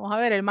night. Vamos a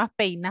ver el más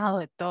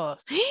peinado de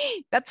todos.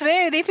 That's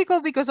very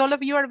difficult because all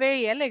of you are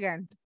very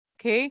elegant.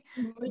 Okay.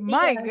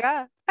 My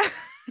God.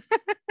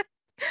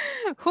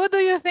 Who do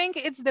you think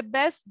is the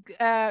best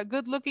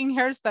good looking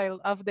hairstyle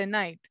of the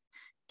night?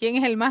 ¿Quién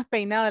es el más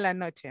peinado de la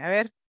noche? A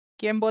ver,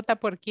 ¿quién vota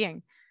por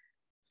quién?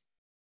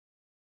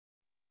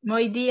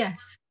 Moy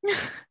Díaz.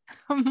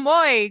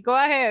 Moy, go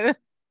ahead.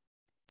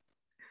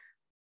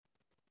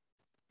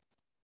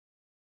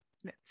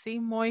 Let's see,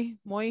 Moy.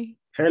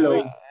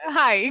 Hello.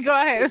 Hi, go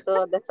ahead.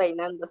 Todos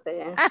despeinándose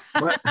ya.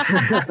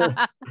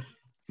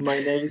 My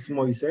name is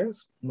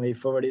Moises. My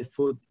favorite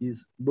food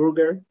is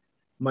burger.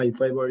 My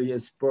favorite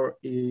sport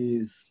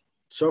is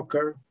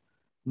soccer.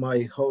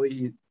 My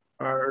hobby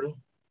are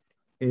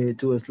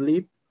to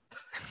sleep.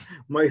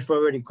 My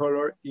favorite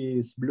color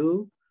is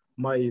blue.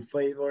 My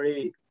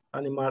favorite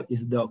animal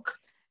is dog.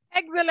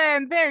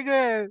 Excellent, very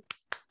good.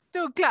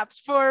 2 claps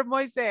for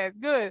Moises,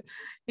 good.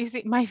 You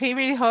see, my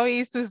favorite hobby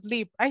is to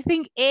sleep. I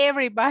think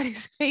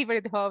everybody's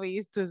favorite hobby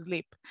is to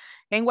sleep.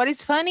 And what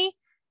is funny,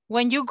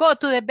 when you go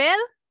to the bed,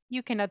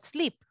 you cannot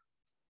sleep.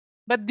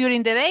 But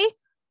during the day,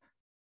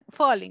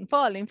 falling.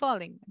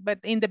 But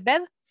in the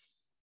bed,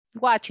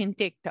 watching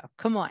TikTok,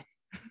 come on.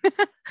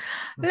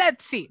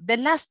 Let's see, the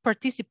last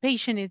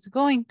participation is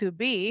going to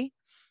be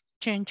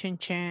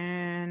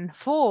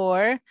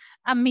for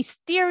a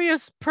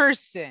mysterious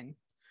person.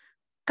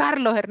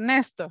 Carlos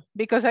Ernesto,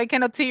 because I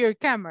cannot see your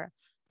camera.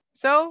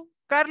 So,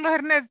 Carlos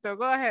Ernesto,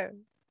 go ahead.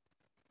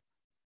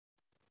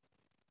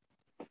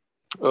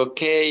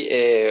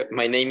 Okay,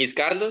 my name is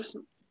Carlos.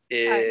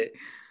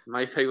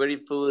 My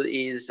favorite food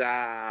is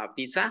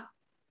pizza.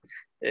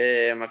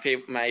 My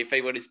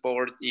favorite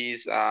sport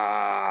is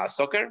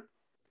soccer.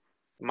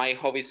 My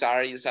hobbies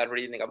are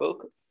reading a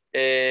book.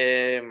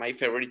 My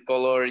favorite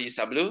color is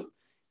blue.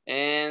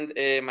 And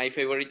my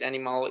favorite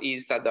animal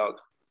is a dog.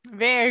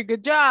 Very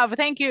good job.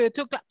 Thank you.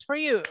 2 claps for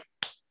you.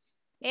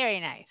 Very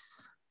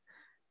nice.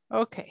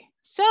 Okay,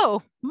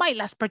 so my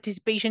last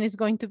participation is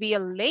going to be a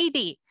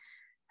lady.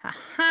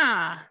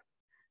 Aha.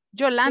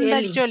 Yolanda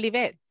Kelly.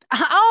 Jolivet.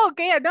 Oh,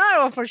 okay, I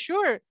know for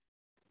sure.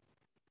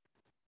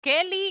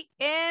 Kelly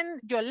and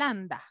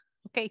Yolanda.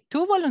 Okay,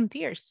 2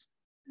 volunteers.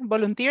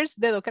 Volunteers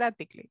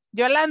democratically.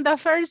 Yolanda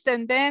first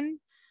and then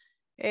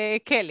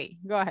Kelly.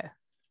 Go ahead.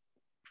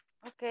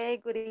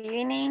 Okay, good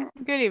evening.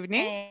 Good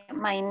evening.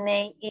 My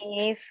name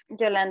is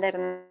Yolanda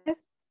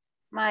Hernandez.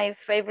 My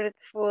favorite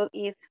food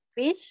is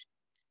fish.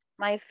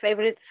 My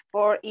favorite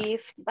sport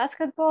is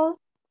basketball.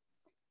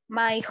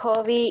 My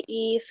hobby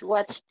is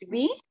watch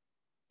TV.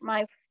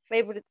 My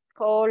favorite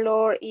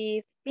color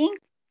is pink.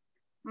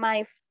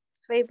 My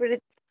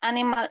favorite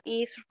animal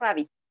is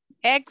rabbit.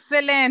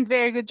 Excellent.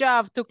 Very good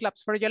job. 2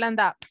 claps for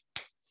Yolanda.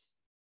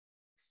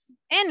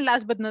 And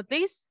last but not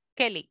least,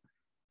 Kelly.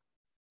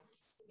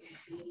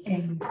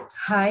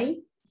 Hi.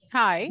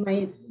 Hi.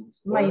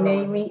 My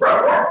name is,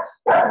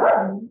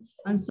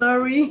 I'm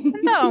sorry.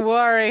 Don't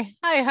worry.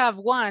 I have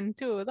 1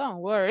 too. Don't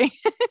worry.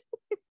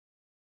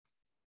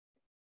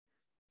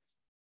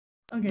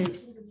 Okay.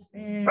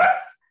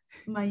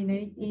 My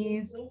name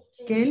is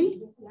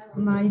Kelly.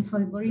 My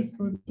favorite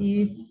food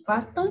is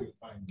pasta.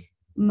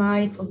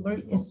 My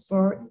favorite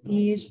sport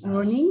is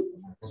running.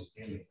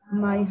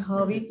 My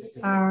hobbies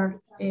are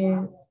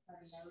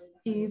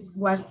is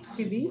watch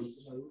TV.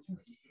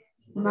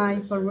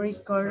 My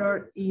favorite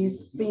color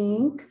is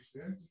pink.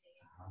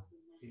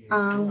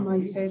 And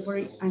my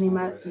favorite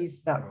animal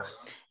is dog.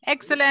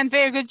 Excellent.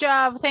 Very good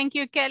job. Thank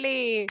you,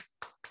 Kelly.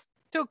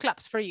 2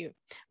 claps for you.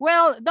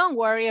 Well, don't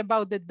worry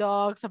about the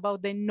dogs,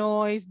 about the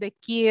noise, the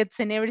kids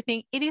and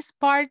everything. It is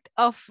part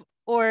of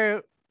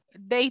our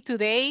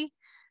day-to-day.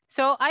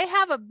 So I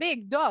have a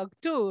big dog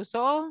too.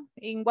 So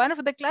in one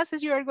of the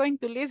classes, you are going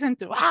to listen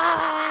to,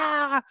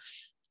 ah,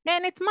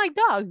 and it's my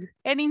dog.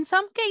 And in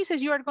some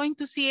cases, you are going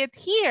to see it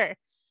here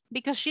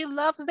because she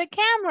loves the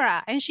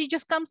camera and she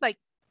just comes like,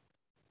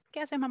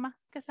 ¿qué hace mamá?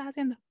 ¿Qué estás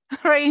haciendo?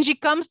 Right, and she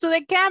comes to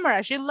the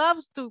camera. She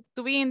loves to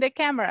be in the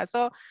camera.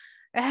 So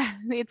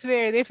it's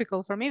very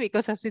difficult for me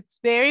because as it's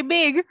very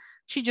big,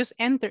 she just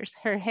enters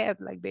her head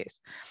like this.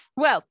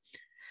 Well,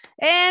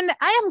 and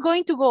I am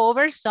going to go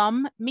over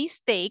some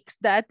mistakes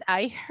that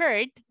I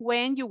heard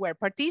when you were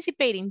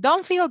participating.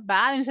 Don't feel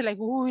bad and say like,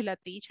 uy, la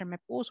teacher me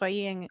puso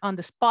ahí on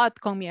the spot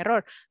con mi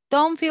error.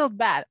 Don't feel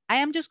bad. I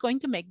am just going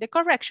to make the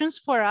corrections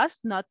for us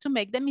not to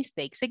make the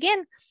mistakes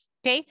again.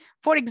 Okay,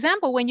 for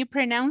example, when you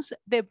pronounce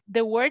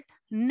the word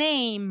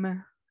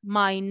name,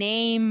 my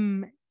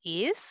name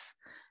is,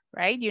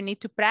 right? You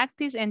need to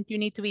practice and you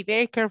need to be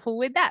very careful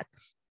with that.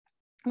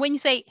 When you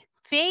say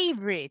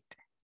favorite,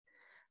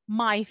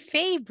 my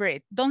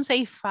favorite, don't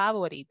say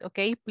favorite,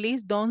 okay?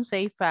 Please don't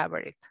say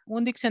favorite.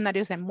 Un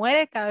diccionario se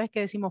muere cada vez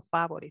que decimos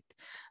favorite.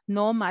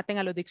 No maten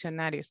a los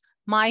diccionarios.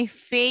 My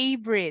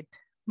favorite,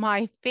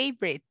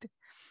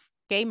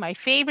 okay? My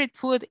favorite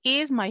food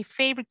is, my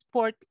favorite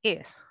sport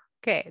is.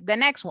 Okay, the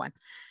next one.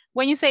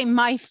 When you say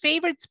my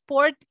favorite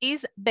sport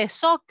is the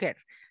soccer,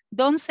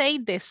 don't say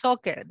the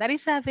soccer. That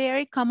is a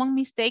very common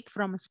mistake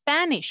from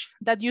Spanish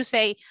that you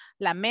say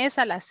la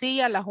mesa, la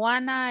silla, la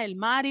Juana, el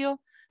Mario,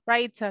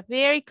 right? It's a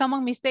very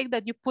common mistake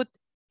that you put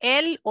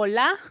el or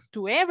la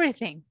to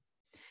everything.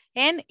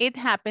 And it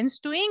happens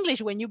to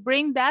English. When you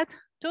bring that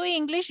to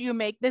English, you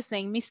make the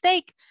same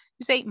mistake.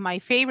 You say my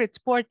favorite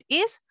sport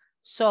is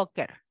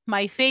soccer.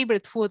 My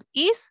favorite food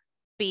is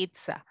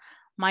pizza.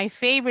 My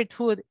favorite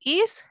food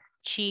is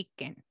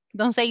chicken.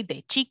 Don't say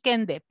de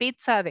chicken, de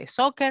pizza, de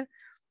soccer.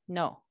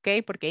 No,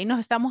 okay, porque ahí nos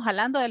estamos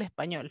hablando del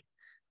español.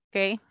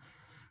 Okay.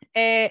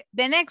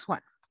 The next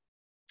one.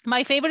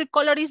 My favorite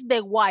color is the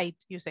white,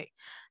 you say.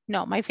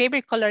 No, my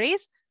favorite color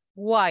is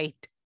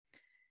white.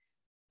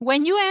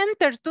 When you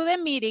enter to the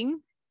meeting,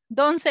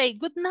 don't say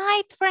good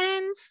night,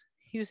 friends.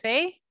 You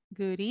say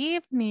good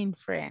evening,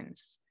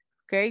 friends.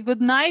 Okay,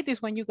 good night is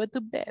when you go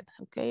to bed.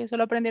 Okay, eso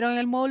lo aprendieron en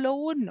el módulo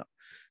 1.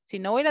 Si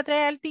no, voy a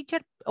traer al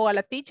teacher o a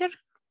la teacher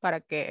para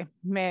que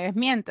me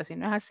desmienta si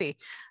no es así.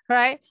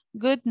 Right?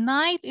 Good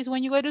night is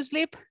when you go to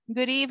sleep.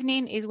 Good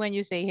evening is when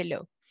you say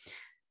hello.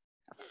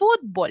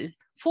 Football.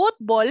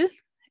 Football,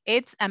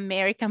 it's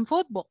American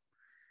football.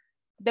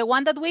 The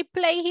one that we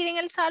play here in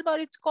El Salvador,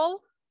 it's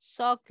called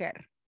soccer.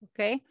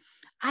 Okay?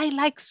 I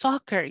like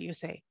soccer, you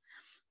say.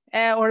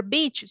 Or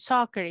beach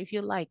soccer if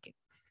you like it.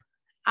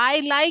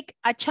 I like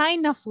a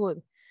China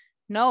food.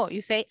 No,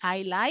 you say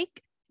I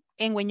like.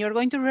 And when you're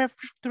going to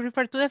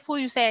refer to the food,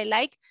 you say I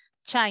like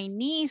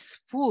Chinese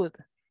food.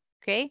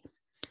 Okay?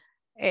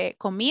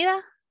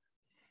 Comida,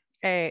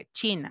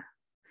 China.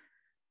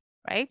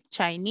 Right?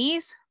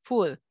 Chinese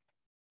food.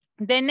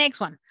 The next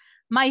one.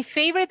 My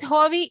favorite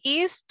hobby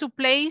is to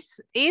play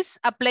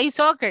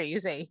soccer,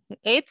 you say.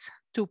 It's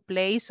to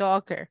play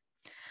soccer.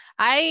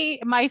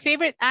 My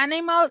favorite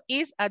animal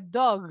is a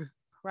dog,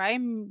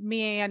 right?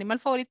 Mi animal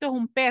favorito es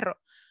un perro.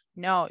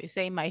 No, you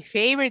say my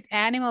favorite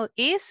animal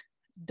is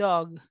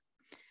dog.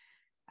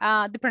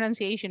 The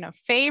pronunciation of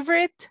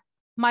favorite,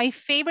 My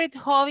favorite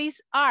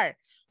hobbies are.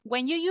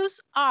 When you use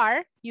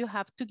are, you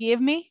have to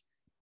give me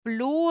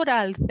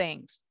plural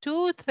things,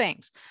 2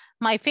 things.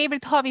 My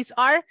favorite hobbies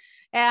are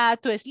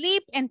to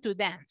sleep and to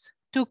dance,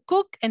 to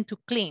cook and to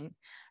clean,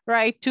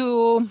 right?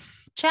 To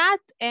chat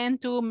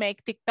and to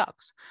make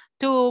TikToks,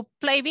 to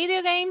play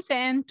video games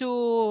and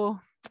to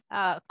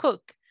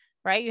cook,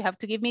 right? You have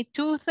to give me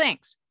 2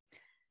 things.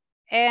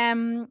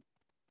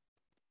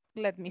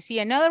 Let me see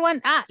another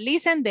one.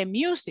 Listen to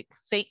music.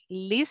 Say,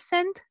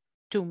 listen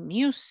to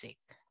music.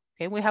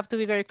 Okay, we have to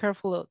be very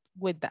careful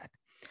with that.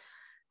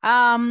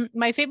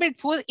 My favorite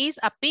food is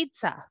a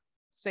pizza.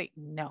 Say,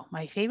 no,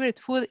 my favorite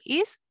food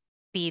is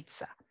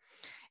pizza.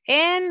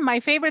 And my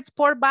favorite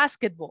sport,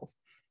 basketball.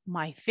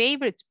 My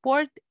favorite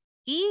sport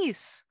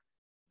is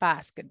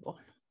basketball.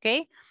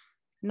 Okay,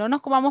 no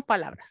nos comamos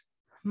palabras.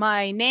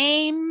 My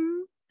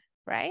name,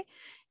 right?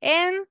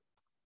 And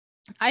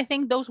I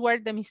think those were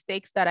the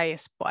mistakes that I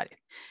spotted.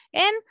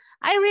 And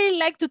I really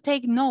like to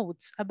take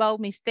notes about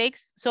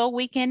mistakes so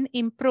we can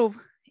improve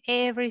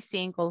every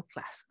single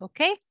class,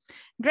 okay?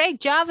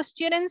 Great job,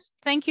 students.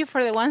 Thank you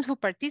for the ones who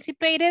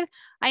participated.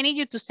 I need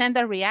you to send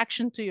a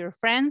reaction to your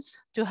friends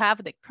to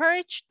have the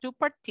courage to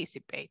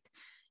participate.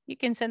 You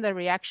can send a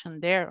reaction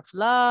there of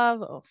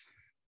love, of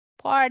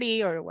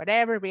party, or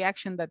whatever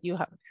reaction that you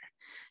have there.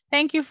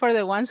 Thank you for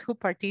the ones who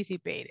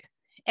participated.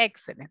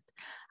 Excellent.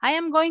 I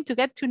am going to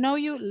get to know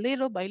you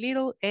little by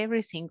little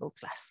every single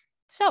class.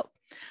 So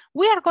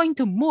we are going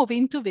to move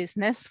into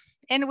business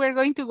and we're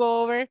going to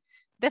go over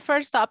the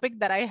first topic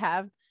that I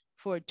have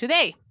for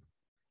today,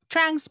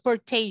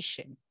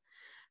 transportation,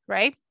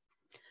 right?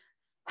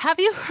 Have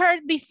you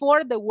heard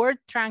before the word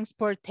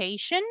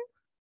transportation?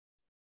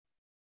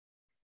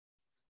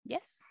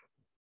 Yes?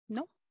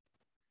 No?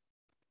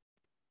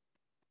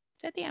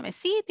 Dígame,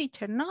 sí,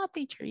 teacher, no,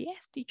 teacher,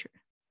 yes, teacher.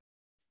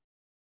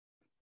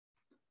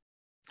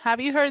 Have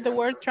you heard the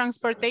word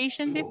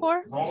transportation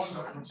before?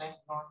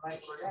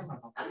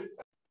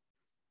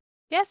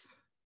 Yes?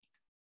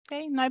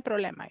 Okay, no hay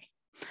problema.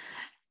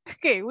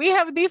 Okay, we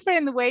have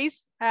different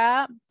ways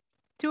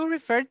to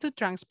refer to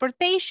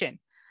transportation.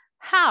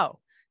 How?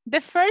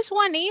 The first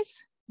one is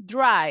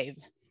drive.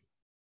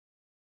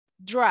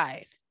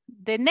 Drive.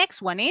 The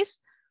next one is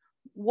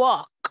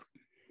walk.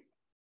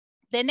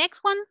 The next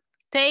one,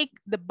 take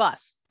the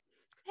bus.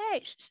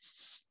 Hey,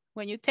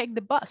 when you take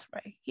the bus,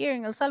 right? Here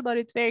in El Salvador,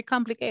 it's very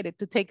complicated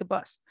to take a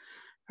bus,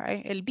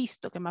 right? El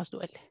visto que más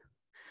duele.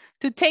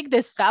 To take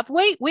the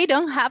subway, we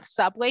don't have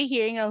subway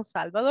here in El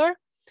Salvador.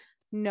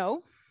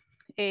 No,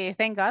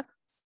 thank God,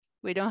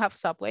 we don't have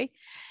subway.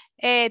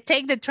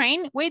 Take the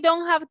train. We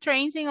don't have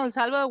trains in El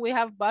Salvador. We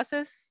have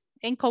buses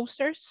and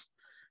coasters,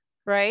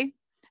 right?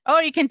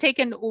 Or you can take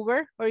an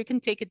Uber or you can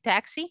take a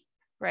taxi,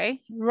 right?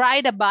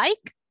 Ride a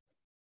bike.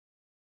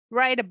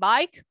 Ride a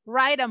bike,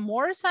 ride a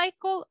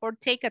motorcycle, or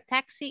take a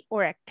taxi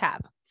or a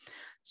cab.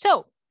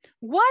 So,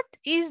 what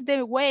is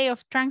the way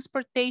of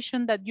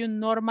transportation that you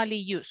normally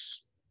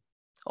use?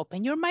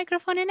 Open your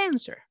microphone and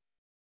answer.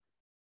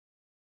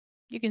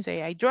 You can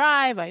say, I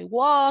drive, I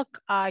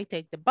walk, I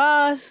take the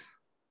bus.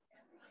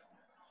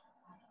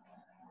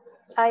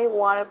 I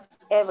walk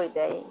every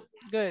day.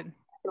 Good.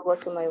 To go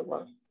to my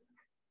work.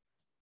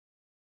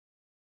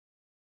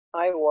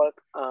 I walk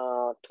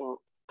to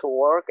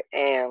work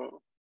and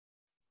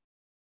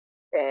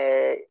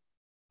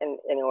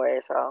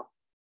anyways,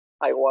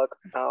 I walk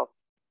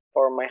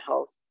for my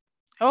house.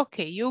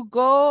 Okay, you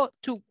go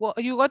to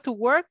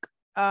work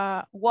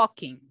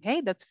walking.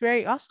 Hey, that's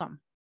very awesome.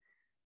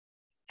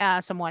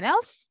 Someone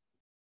else?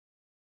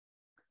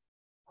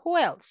 Who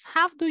else?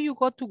 How do you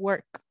go to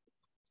work?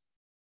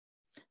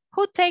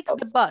 Who takes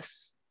the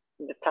bus?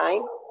 The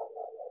time.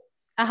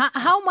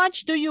 How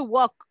much do you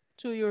walk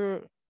to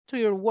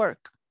your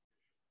work?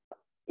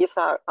 It's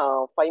 5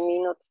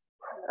 minutes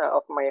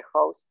of my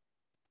house.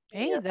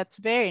 Hey, that's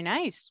very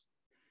nice.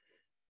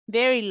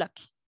 Very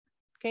lucky.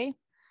 Okay.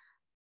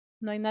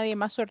 No hay nadie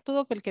más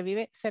suertudo que el que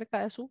vive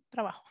cerca de su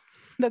trabajo.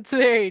 That's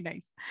very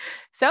nice.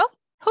 So,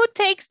 who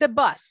takes the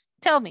bus?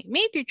 Tell me.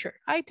 Me, teacher.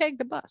 I take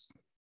the bus.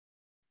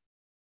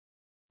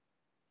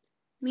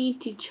 Me,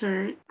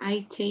 teacher.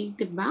 I take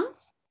the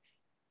bus.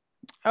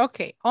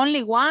 Okay.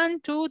 Only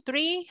 1, 2,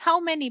 3. How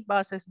many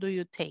buses do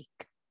you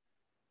take?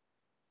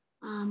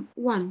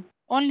 One.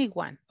 Only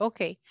one.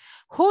 Okay.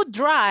 Who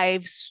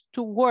drives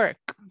to work?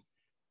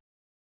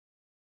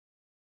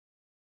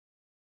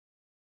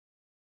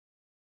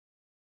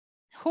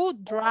 Who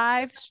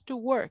drives to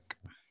work?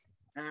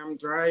 I'm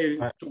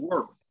driving to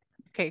work.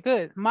 Okay,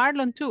 good.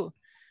 Marlon too.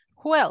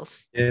 Who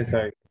else? Yes,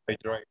 I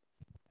drive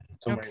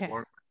to Okay. my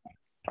work.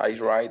 I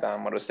ride a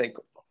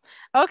motorcycle.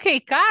 Okay,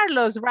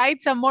 Carlos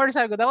rides a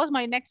motorcycle. That was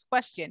my next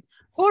question.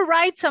 Who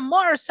rides a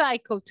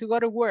motorcycle to go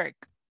to work?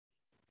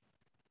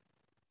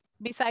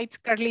 Besides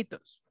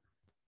Carlitos.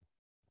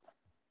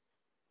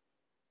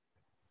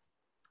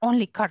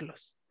 Only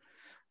Carlos.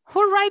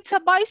 Who rides a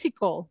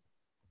bicycle?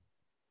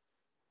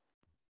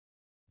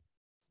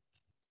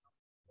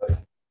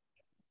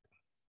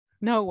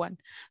 No one.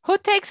 Who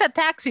takes a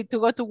taxi to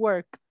go to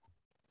work?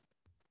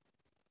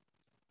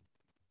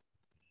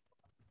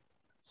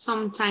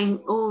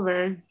 Sometime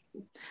over.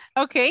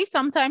 Okay,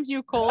 sometimes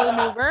you call an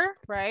Uber,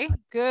 right?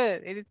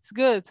 Good, it's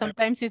good.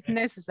 Sometimes it's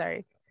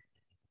necessary.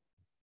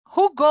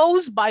 Who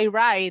goes by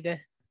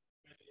ride?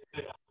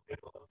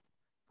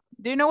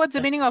 Do you know what's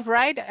the meaning of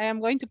ride? I am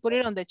going to put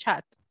it on the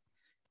chat.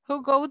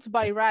 Who goes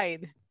by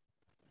ride?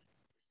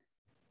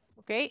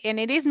 Okay, and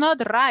it is not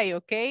RAI,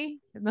 okay?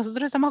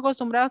 Nosotros estamos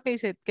acostumbrados que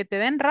dice que te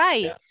den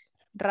RAI.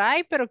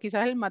 RAI, pero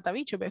quizás el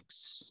matabicho.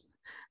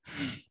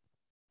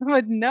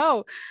 But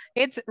no,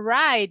 it's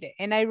ride,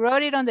 and I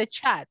wrote it on the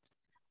chat,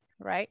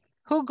 right?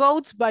 Who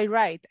goes by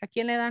ride? ¿A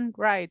quién le dan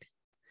ride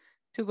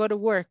to go to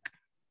work?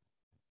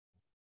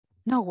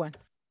 No one.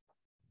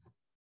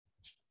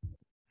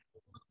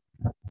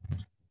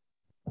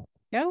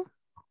 No?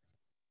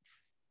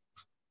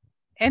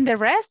 And the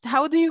rest,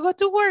 how do you go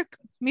to work?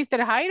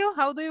 Mr. Jairo,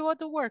 how do you go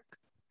to work?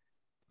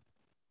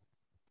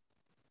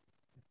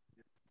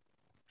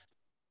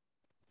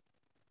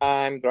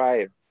 I'm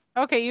drive.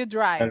 Okay, you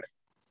drive.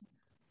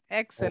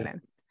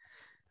 Excellent.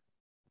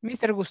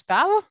 Mr.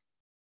 Gustavo?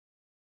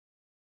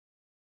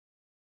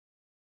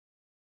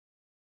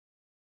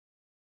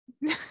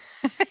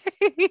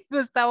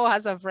 Gustavo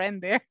has a friend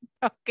there.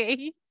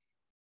 Okay.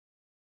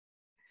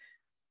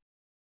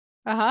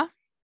 Uh-huh.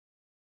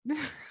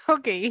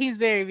 Okay, he's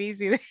very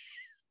busy.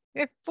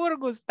 Poor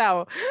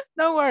Gustavo.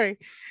 Don't worry.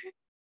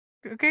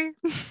 Okay.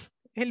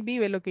 Él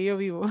vive lo que yo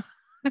vivo.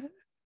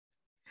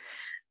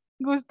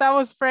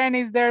 Gustavo's friend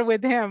is there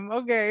with him.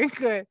 Okay,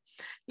 good.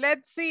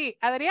 Let's see.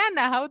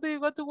 Adriana, how do you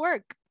go to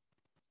work?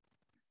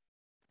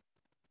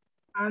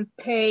 I'll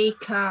take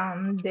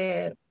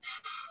the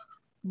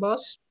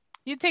bus.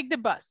 You take the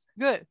bus.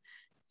 Good.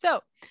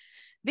 So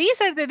these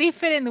are the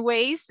different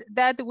ways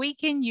that we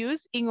can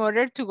use in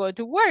order to go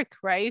to work,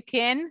 right? You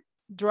can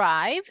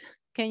drive.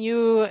 Can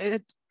you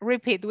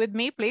repeat with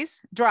me,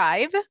 please?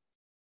 Drive.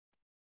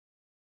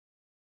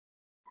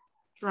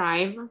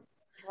 Drive.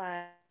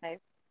 Drive.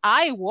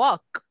 I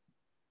walk.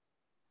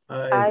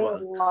 I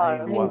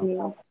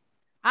walk.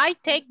 I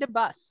take the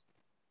bus.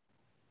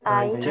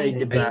 I take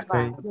the bus.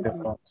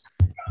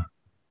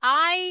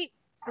 I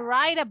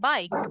ride a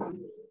bike.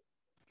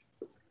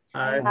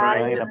 I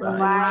ride a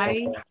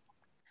bike.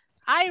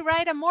 I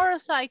ride a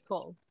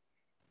motorcycle.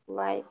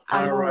 Right.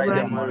 I ride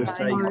a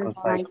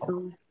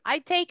motorcycle. I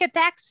take a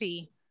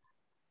taxi.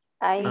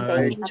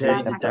 I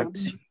take a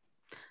taxi.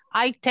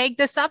 I take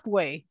the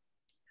subway.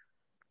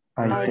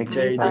 I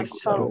take the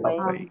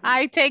subway.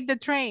 I take the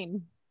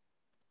train.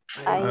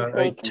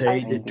 I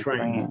take the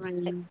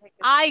train.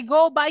 I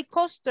go by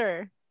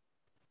coaster.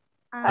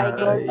 I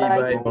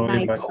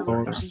by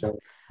coaster.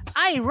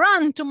 I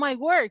run to my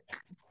work.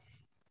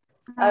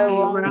 I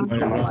run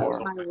to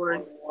my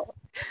work.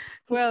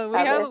 Well, we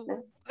have,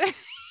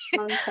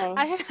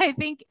 I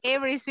think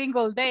every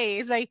single day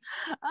it's like,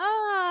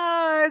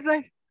 it's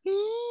like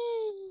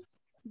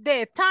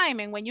the time.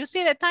 And when you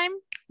see the time,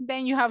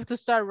 then you have to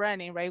start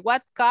running, right?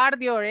 What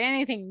cardio or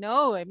anything?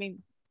 No, I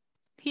mean,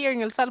 here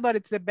in El Salvador,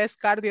 it's the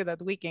best cardio that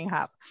we can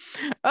have.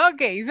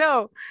 Okay,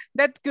 so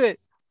that's good.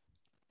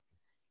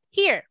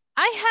 Here,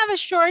 I have a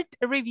short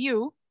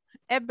review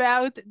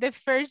about the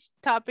first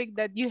topic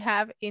that you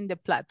have in the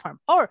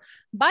platform. Or,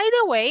 by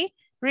the way,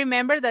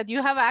 remember that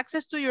you have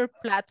access to your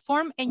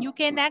platform and you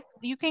can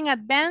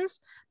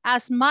advance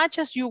as much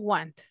as you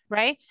want,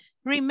 right?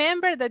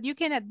 Remember that you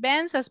can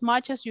advance as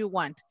much as you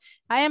want.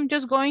 I am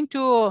just going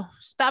to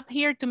stop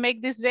here to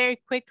make this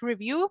very quick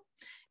review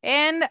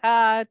and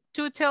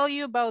to tell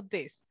you about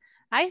this.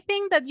 I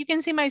think that you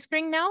can see my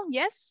screen now,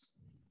 yes?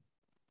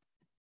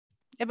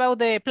 About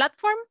the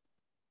platform.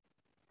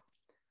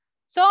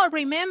 So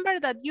remember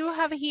that you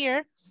have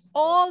here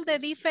all the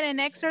different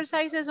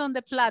exercises on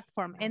the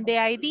platform. And the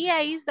idea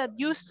is that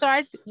you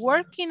start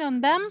working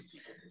on them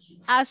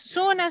as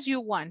soon as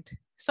you want.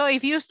 So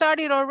if you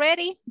started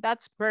already,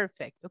 that's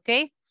perfect,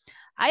 okay?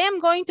 I am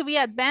going to be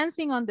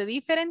advancing on the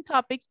different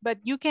topics, but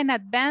you can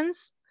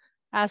advance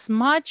as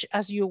much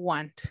as you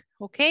want,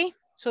 okay?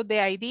 So the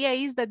idea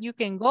is that you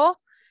can go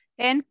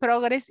and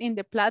progress in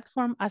the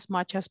platform as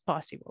much as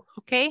possible,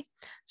 okay?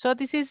 So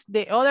this is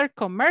the other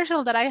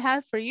commercial that I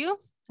have for you.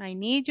 I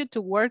need you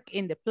to work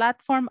in the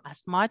platform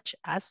as much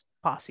as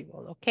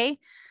possible, okay?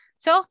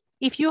 So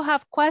if you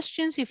have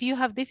questions, if you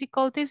have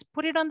difficulties,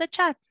 put it on the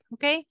chat,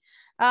 okay?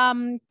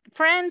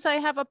 Friends, I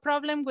have a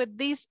problem with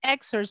this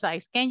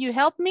exercise. Can you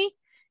help me?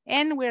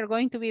 And we're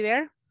going to be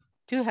there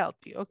to help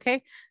you,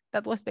 okay?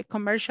 That was the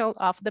commercial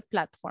of the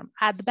platform.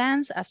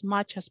 Advance as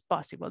much as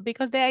possible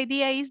because the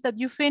idea is that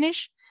you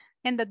finish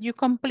and that you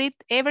complete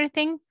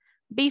everything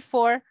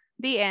before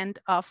the end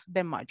of the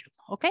module,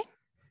 okay?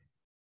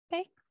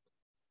 Okay.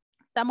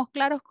 ¿Estamos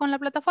claros con la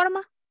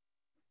plataforma?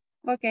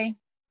 Okay.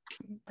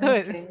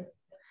 Good. Okay.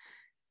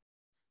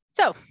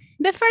 So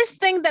the first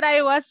thing that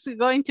I was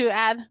going to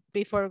add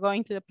before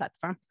going to the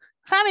platform,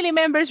 family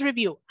members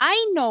review.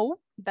 I know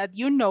that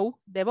you know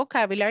the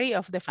vocabulary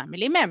of the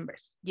family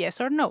members, yes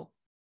or no?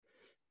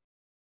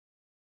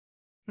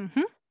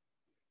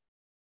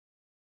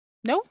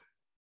 No?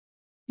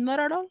 Not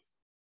at all?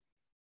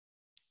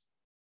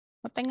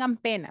 No tengan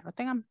pena, no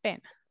tengan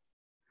pena.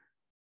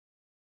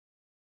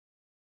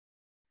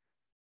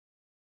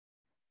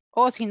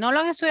 O si no lo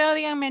han estudiado,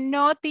 díganme,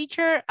 no,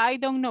 teacher, I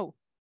don't know.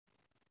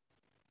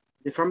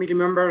 The family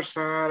members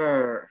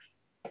are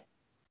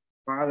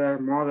father,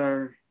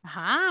 mother,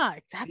 Ajá,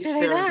 exactly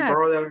like sister, that.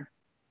 brother.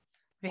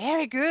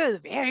 Very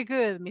good,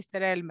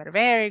 Mr. Elmer,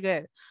 very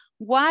good.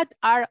 What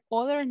are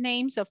other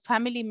names of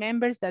family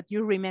members that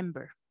you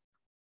remember?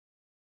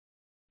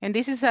 And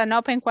this is an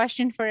open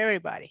question for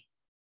everybody.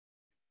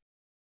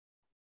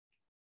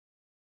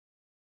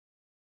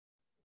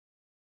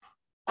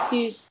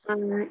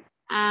 Sister,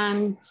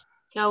 aunt,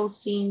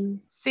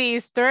 cousin.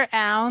 Sister,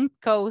 aunt,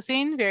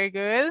 cousin, very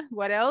good.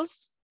 What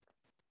else?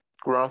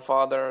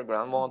 Grandfather,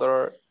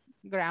 grandmother.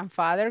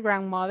 Grandfather,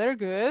 grandmother,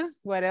 good.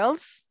 What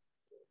else?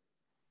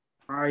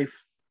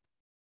 Wife,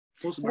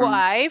 husband.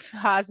 Wife,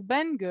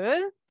 husband,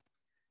 good.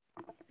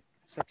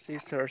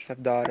 Stepsister,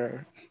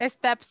 stepdaughter. A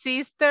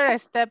stepsister, a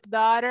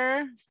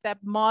stepdaughter,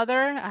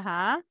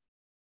 stepmother,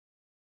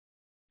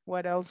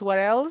 What else, what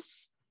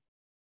else?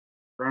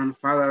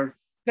 Grandfather.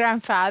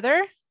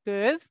 Grandfather,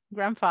 good.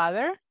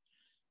 Grandfather.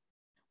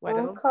 What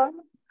Uncle. else?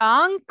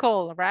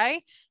 Uncle,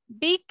 right?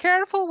 Be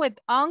careful with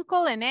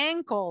uncle and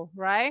ankle,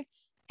 right?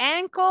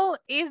 Ankle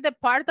is the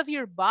part of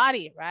your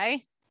body,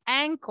 right?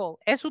 Ankle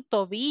es su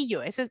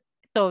tobillo, ese es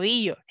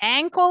tobillo.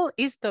 Ankle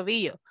is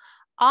tobillo.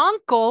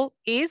 Uncle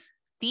is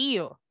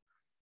tío.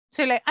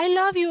 So like, I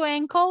love you,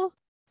 uncle.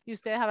 Y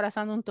ustedes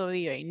abrazando un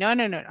tobillo. No,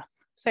 no, no, no.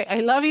 Say,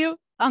 I love you,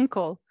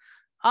 uncle.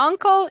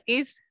 Uncle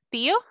is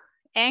tío,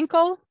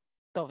 ankle,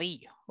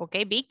 tobillo.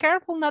 Okay, be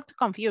careful not to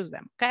confuse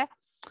them, okay?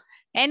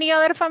 Any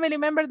other family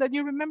member that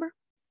you remember?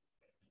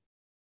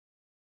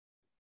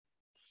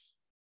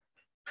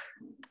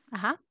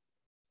 I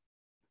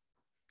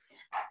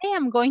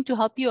am going to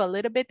help you a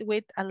little bit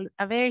with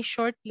a very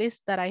short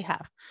list that I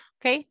have.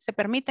 Okay, se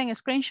permiten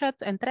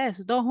screenshots en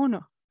 3, 2,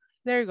 1.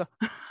 There you go.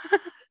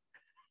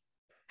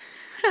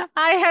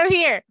 I have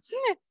here.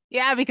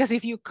 Yeah, because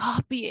if you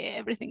copy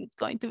everything, it's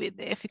going to be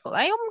difficult.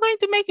 I am going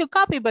to make you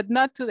copy, but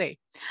not today.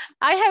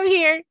 I have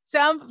here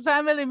some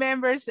family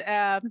members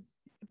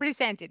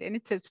presented, and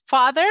it says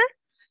father,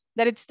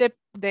 that it's the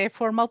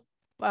formal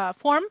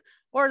form,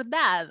 or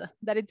dad,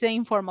 that it's the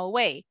informal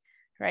way,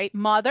 right?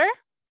 Mother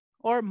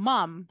or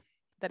mom,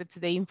 that it's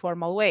the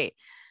informal way.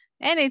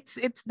 And it's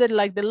the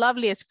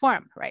loveliest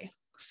form, right?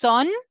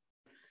 Son,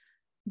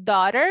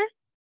 daughter,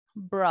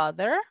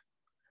 brother,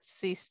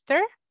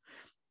 sister,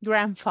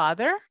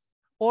 grandfather,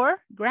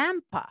 or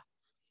grandpa,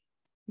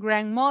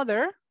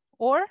 grandmother,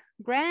 or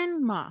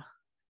grandma.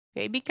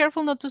 Okay, be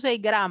careful not to say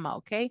grandma,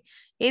 okay?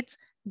 It's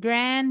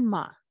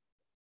grandma,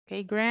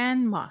 okay,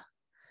 grandma.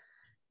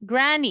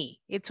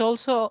 Granny, it's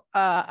also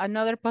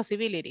another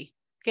possibility,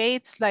 okay?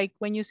 It's like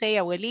when you say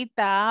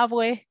abuelita,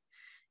 abue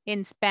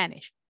in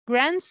Spanish.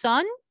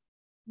 Grandson,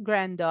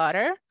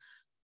 granddaughter,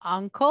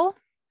 uncle,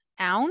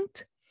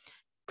 aunt,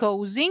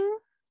 cousin,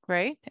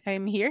 right?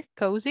 I'm here,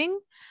 cousin,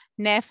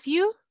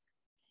 nephew,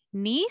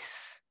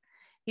 niece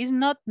is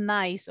not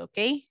nice,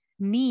 okay?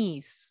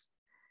 Niece,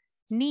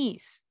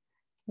 niece,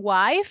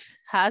 wife,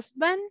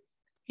 husband,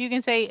 you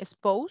can say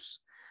spouse.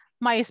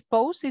 My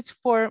spouse is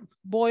for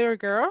boy or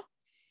girl.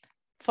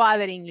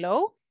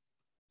 Father-in-law,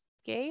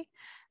 okay?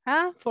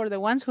 For the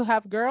ones who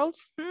have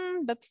girls,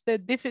 that's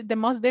the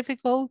most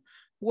difficult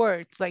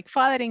words, like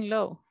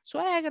father-in-law,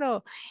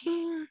 suegro.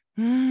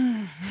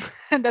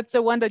 That's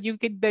the one that you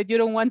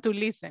don't want to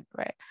listen,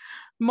 right?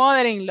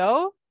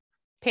 Mother-in-law,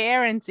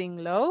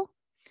 parents-in-law,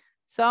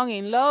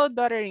 son-in-law,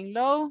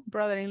 daughter-in-law,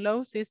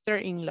 brother-in-law,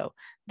 sister-in-law.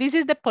 This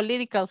is the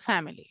political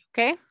family,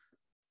 okay?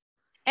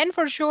 And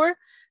for sure,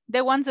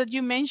 the ones that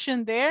you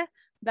mentioned there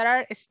that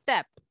are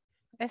step.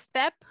 A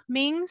step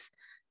means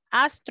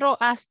astro,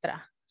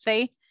 astra.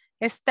 Say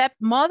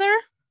stepmother,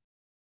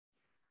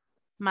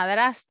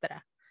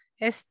 madrastra.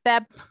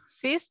 Step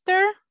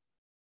sister,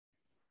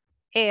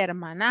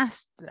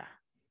 hermanastra.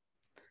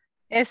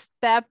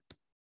 Step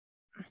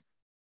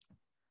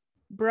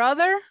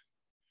brother,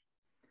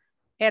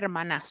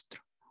 hermanastro.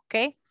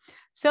 Okay,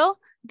 so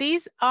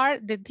these are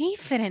the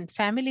different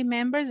family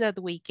members that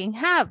we can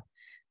have.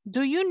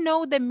 Do you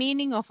know the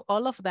meaning of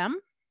all of them?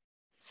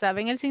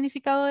 ¿Saben el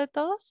significado de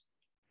todos?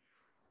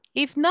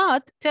 If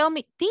not, tell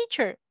me,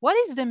 teacher, what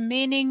is the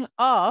meaning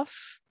of,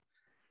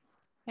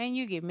 and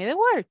you give me the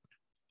word.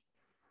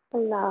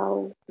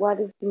 Hello, what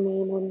is the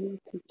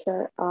meaning,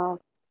 teacher, of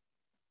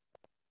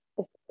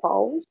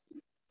spouse?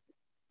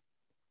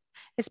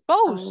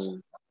 Spouse.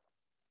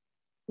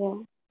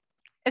 Yeah.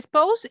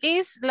 Spouse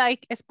is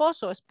like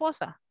esposo,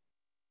 esposa.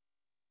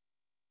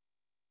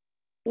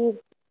 It's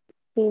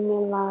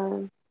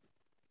similar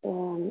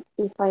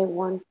if I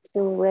want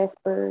to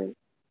refer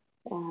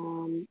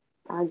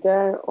a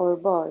girl or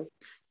boy.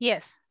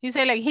 Yes, you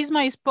say like he's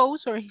my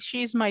spouse or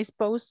she's my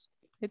spouse.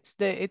 It's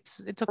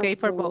okay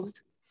for both.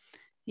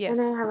 Yes.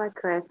 And I have a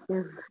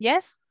question.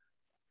 Yes.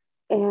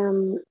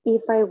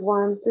 If I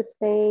want to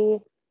say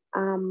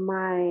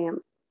my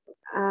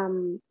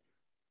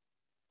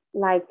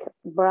like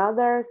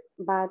brothers,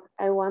 but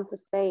I want to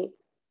say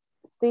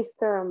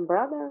sister and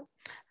brother.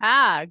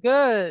 Ah,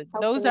 good. How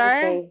Those can I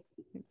are say?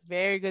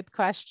 very good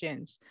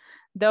questions.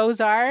 Those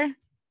are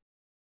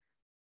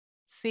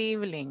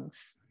siblings,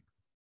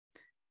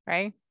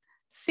 right?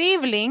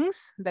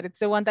 Siblings, that is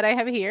the one that I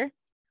have here,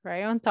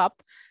 right on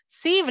top.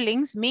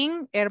 Siblings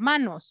mean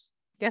hermanos,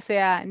 ya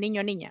sea niño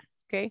o niña,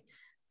 okay?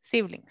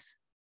 Siblings.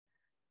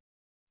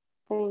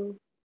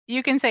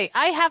 You can say,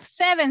 I have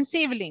 7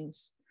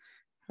 siblings,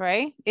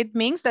 right? It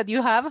means that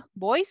you have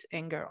boys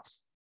and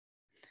girls.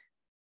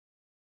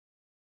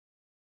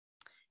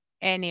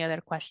 Any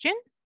other question?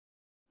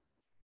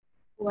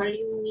 What do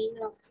you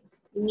mean of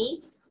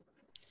niece?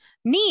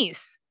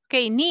 Niece.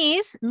 Okay,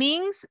 niece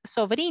means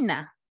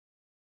sobrina.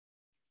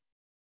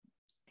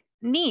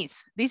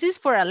 Niece. This is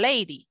for a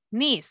lady.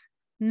 Niece.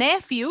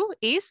 Nephew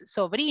is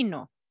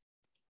sobrino.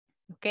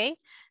 Okay.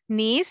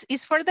 Niece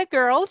is for the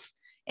girls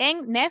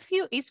and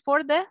nephew is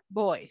for the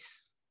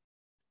boys.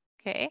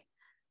 Okay.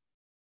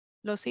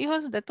 Los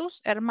hijos de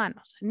tus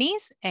hermanos.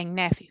 Niece and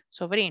nephew.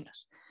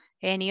 Sobrinos.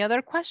 Any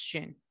other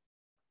question?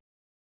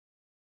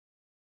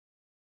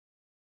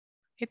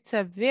 It's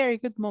a very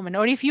good moment.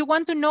 Or if you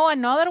want to know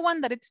another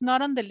one that it's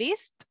not on the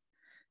list,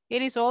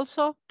 it is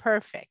also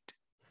perfect.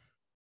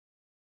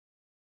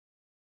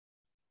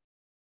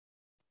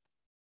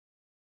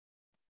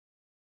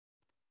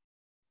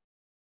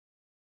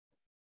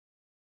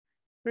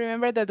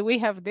 Remember that we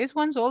have these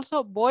ones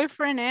also,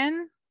 boyfriend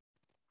and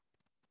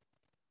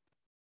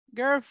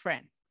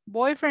girlfriend.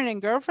 Boyfriend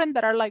and girlfriend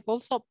that are like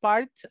also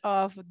part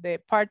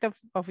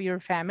of your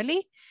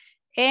family.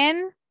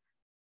 And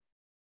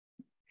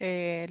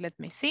let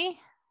me see.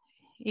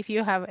 If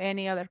you have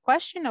any other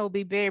question, I will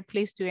be very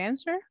pleased to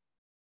answer.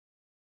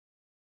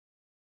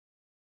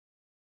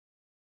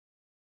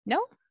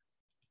 No?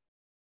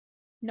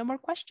 No more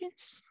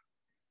questions?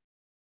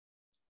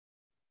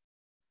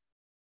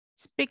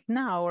 Speak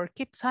now or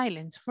keep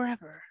silence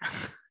forever.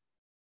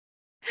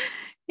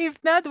 If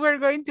not, we're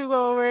going to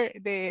go over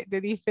the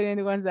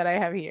different ones that I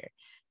have here,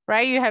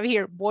 right? You have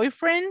here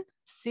boyfriend,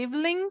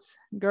 siblings,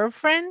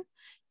 girlfriend,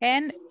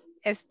 and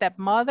a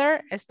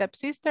stepmother, a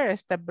stepsister, a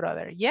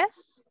stepbrother.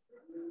 Yes?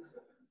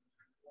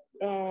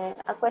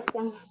 A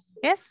question.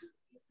 Yes?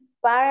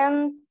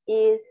 Parents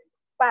is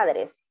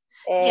padres.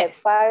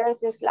 Yes.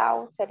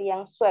 Parents-in-law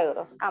serían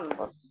suegros,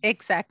 ambos.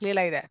 Exactly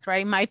like that,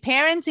 right? My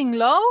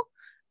parents-in-law,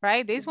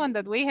 right? This one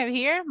that we have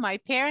here, my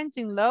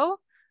parents-in-law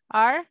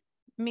are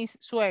mis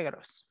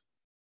suegros.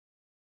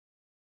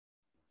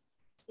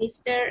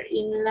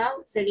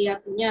 Sister-in-law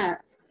sería cuñada.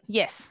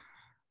 Yes.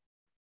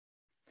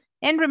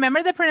 And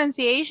remember the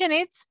pronunciation,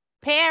 it's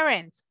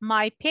parents,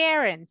 my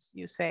parents,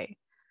 you say.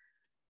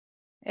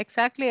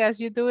 Exactly as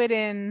you do it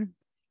in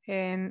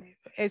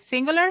a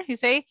singular, you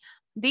say,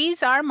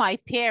 these are my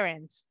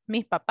parents,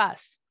 mis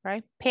papás,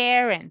 right?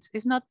 Parents,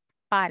 it's not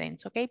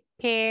parents, okay?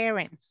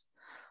 Parents,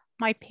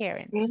 my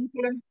parents. Thank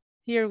you.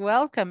 You're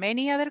welcome.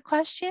 Any other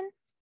question?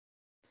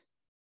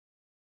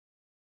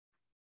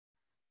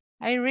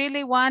 I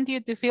really want you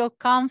to feel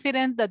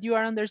confident that you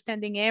are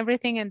understanding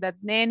everything and that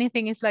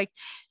anything is like,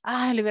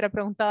 ah, le hubiera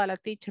preguntado a la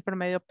teacher, pero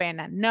me dio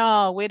pena.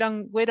 No, we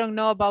don't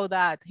know about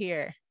that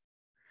here.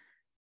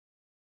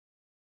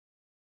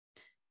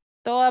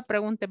 Toda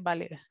pregunta es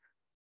válida.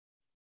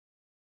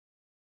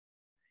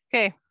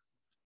 Okay.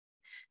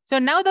 So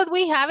now that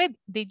we have it,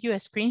 did you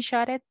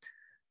screenshot it?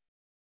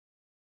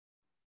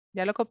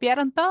 ¿Ya lo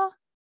copiaron todo?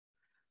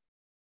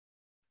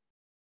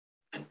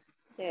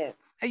 Yes.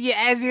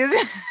 Yes,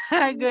 yes.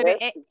 Good.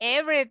 Yes.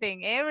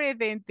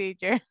 Everything,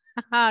 teacher.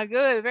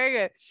 Good, very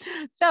good.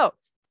 So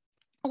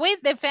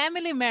with the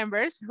family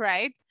members,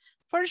 right?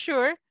 For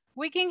sure,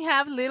 we can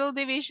have little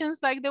divisions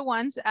like the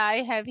ones I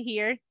have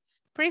here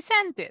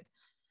presented.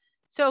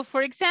 So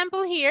for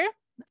example, here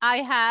I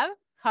have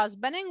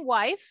husband and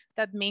wife.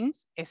 That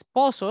means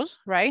esposos,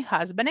 right?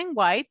 Husband and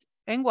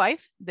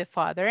wife, the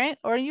father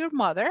or your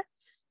mother,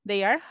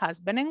 they are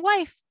husband and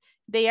wife.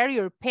 They are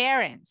your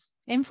parents.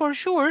 And for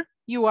sure,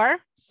 you are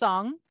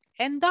son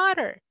and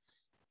daughter.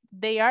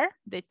 They are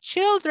the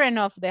children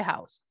of the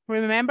house.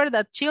 Remember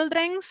that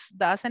children's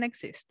doesn't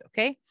exist,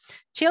 okay?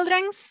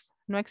 Children's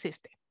no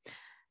existe.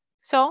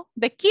 So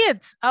the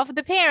kids of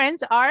the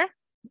parents are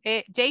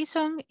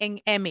Jason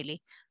and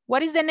Emily.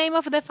 What is the name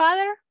of the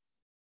father?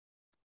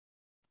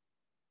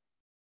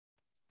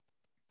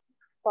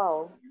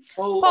 Paul.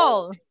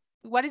 Paul.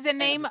 What is the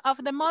name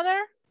of the mother?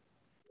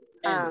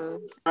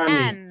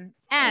 Annie.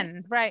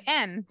 Anne, right,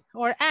 Anne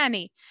or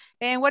Annie.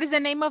 And what is the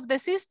name of the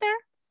sister?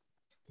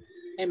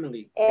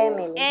 Emily.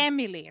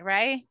 Emily,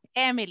 right?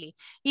 Emily.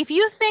 If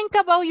you think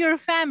about your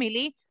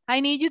family, I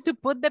need you to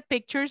put the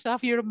pictures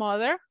of your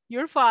mother,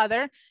 your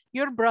father,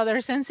 your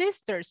brothers and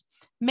sisters.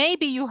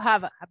 Maybe you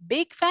have a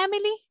big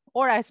family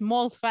or a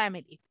small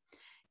family.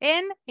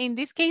 And in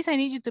this case, I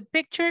need you to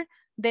picture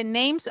the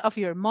names of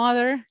your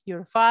mother,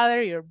 your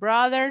father, your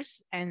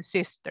brothers and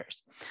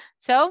sisters.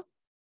 So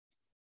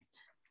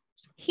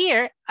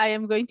here, I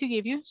am going to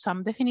give you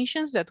some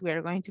definitions that we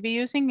are going to be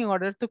using in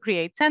order to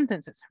create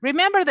sentences.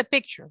 Remember the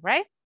picture,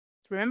 right?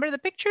 Remember the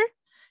picture?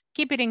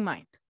 Keep it in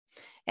mind.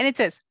 And it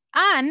says,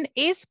 Anne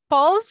is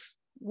Paul's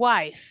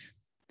wife.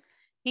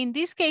 In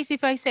this case,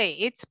 if I say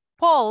it's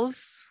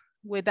Paul's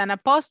with an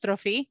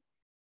apostrophe,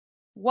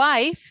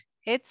 wife,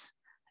 it's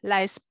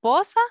La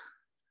esposa,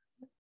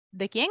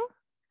 ¿de quién?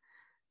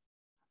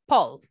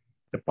 Paul,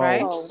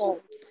 right? Paul.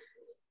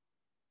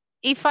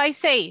 If I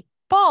say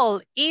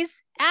Paul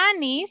is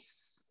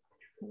Annie's,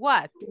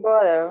 what?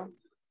 Brother.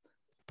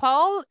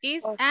 Paul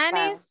is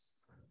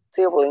Annie's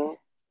Sibling.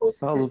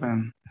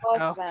 Husband.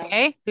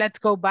 Okay, let's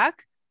go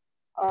back.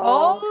 Oh,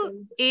 Paul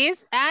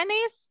is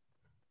Annie's.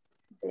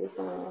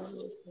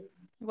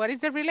 What is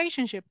the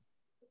relationship?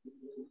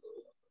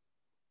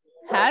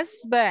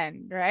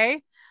 Husband,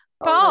 right?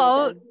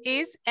 Paul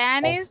is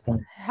Annie's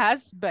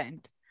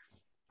husband.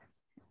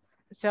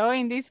 So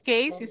in this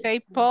case, you say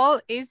Paul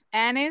is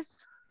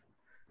Annie's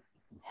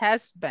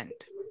husband.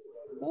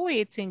 Oh,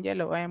 it's in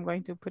yellow. I am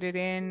going to put it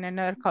in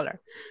another color.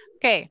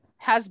 Okay,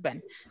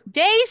 husband.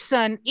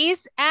 Jason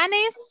is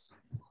Annie's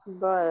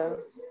brother.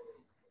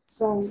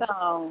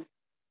 Son.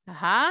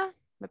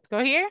 Let's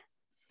go here.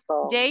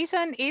 Son.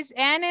 Jason is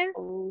Annie's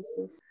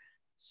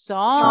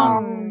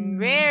son.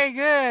 Very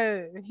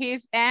good.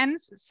 He's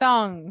Anne's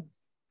son.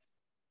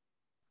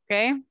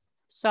 Okay,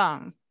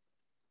 son.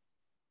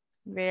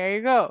 There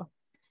you go.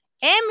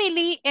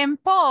 Emily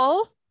and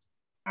Paul.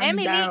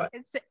 Emily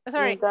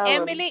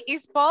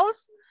is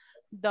Paul's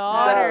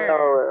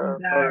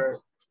daughter.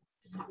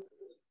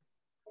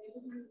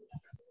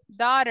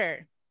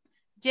 Daughter.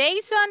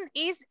 Jason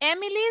is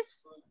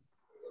Emily's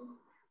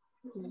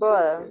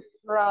brother.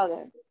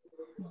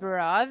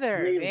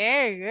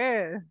 Very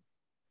good.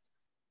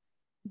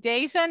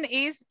 Jason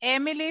is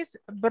Emily's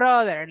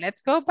brother.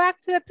 Let's go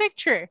back to the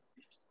picture,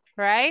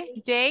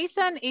 right?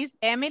 Jason is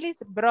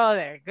Emily's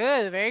brother.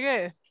 Good, very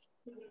good.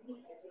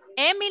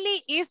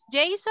 Emily is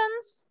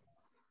Jason's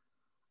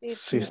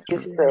Sister.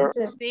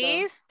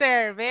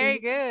 sister. Very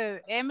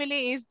good.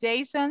 Emily is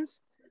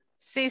Jason's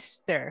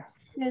sister.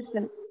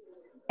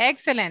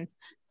 Excellent.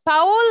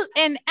 Paul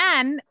and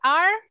Anne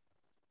are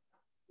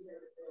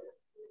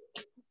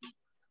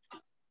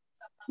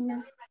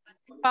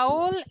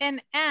Paul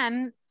and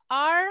Anne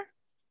are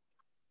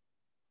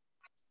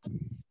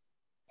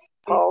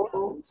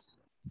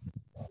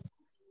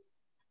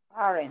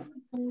Parents.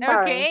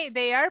 okay,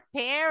 they are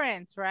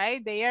parents,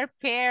 right? They are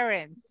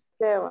parents.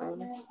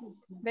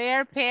 They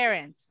are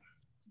parents.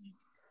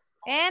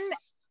 And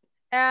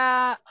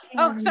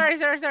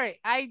sorry.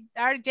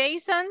 Are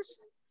Jason's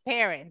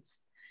parents.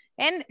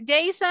 And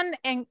Jason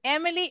and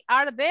Emily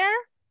are their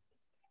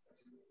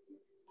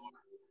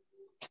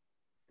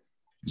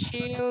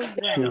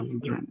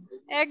children.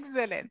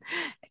 Excellent.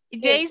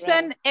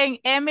 Jason and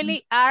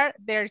Emily are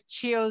their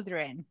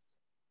children.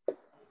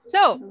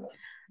 So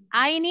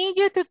I need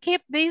you to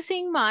keep this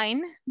in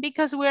mind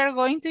because we are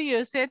going to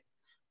use it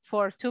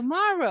for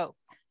tomorrow.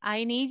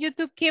 I need you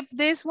to keep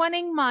this one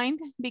in mind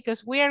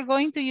because we are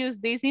going to use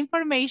this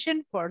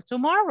information for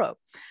tomorrow.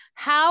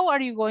 How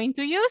are you going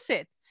to use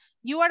it?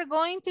 You are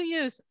going to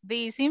use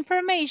this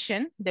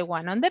information, the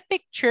one on the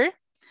picture,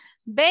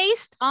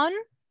 based on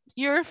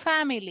your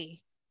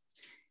family.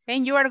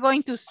 And you are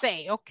going to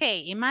say,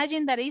 okay,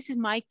 imagine that this is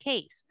my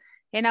case.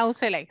 And I will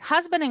say like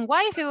husband and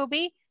wife, it will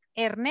be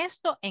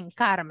Ernesto and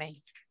Carmen.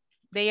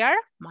 They are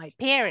my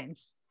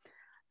parents.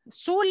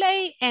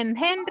 Sule and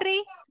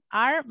Henry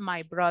are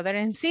my brother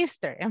and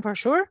sister. And for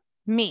sure,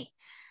 me.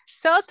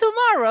 So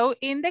tomorrow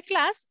in the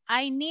class,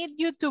 I need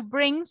you to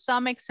bring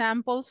some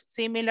examples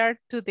similar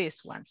to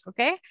these ones,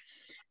 okay?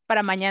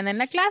 Para mañana en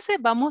la clase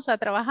vamos a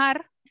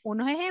trabajar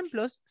unos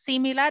ejemplos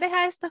similares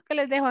a estos que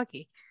les dejo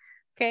aquí.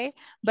 Okay,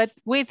 but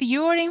with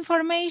your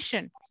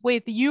information,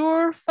 with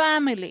your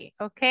family,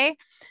 okay?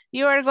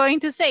 You are going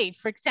to say,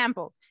 for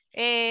example,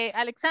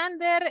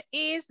 Alexander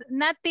is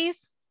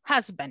Nati's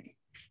husband.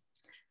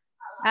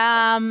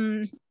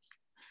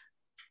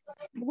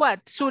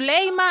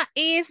 Suleima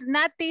is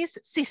Nati's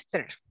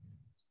sister.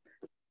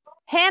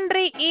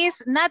 Henry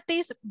is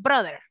Nati's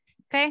brother,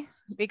 okay?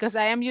 Because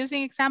I am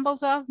using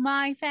examples of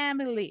my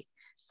family.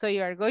 So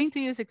you are going to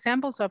use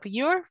examples of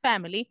your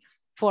family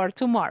for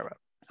tomorrow,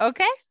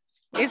 okay?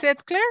 Is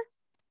it clear?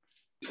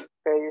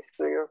 Okay, it's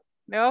clear.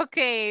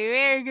 Okay,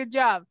 very good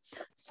job.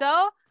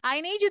 So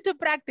I need you to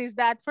practice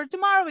that for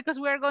tomorrow because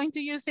we're going to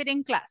use it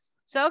in class.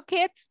 So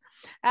kids,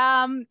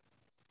 I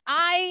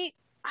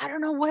don't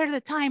know where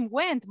the time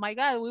went. My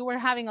God, we were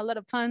having a lot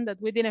of fun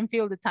that we didn't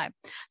feel the time.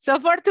 So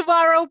for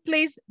tomorrow,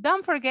 please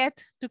don't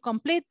forget to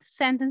complete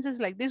sentences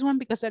like this one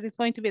because that is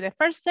going to be the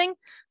first thing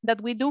that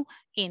we do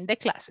in the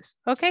classes,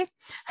 okay?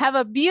 Have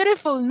a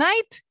beautiful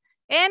night.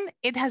 And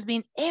it has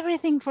been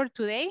everything for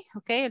today,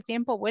 okay? El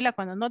tiempo vuela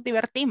cuando nos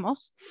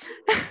divertimos.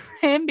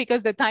 And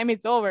because the time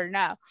is over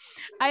now.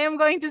 I am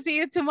going to see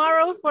you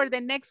tomorrow for the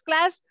next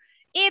class.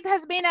 It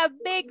has been a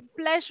big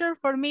pleasure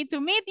for me to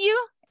meet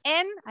you.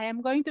 And I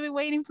am going to be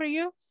waiting for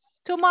you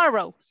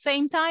tomorrow.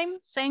 Same time,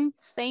 same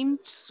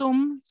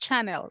Zoom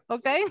channel,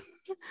 okay?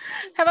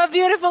 Have a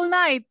beautiful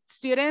night,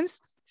 students.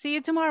 See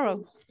you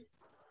tomorrow.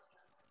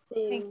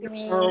 See you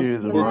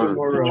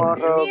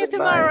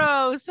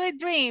tomorrow. Sweet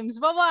dreams.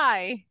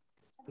 Bye-bye.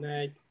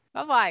 Night.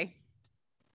 Bye-bye.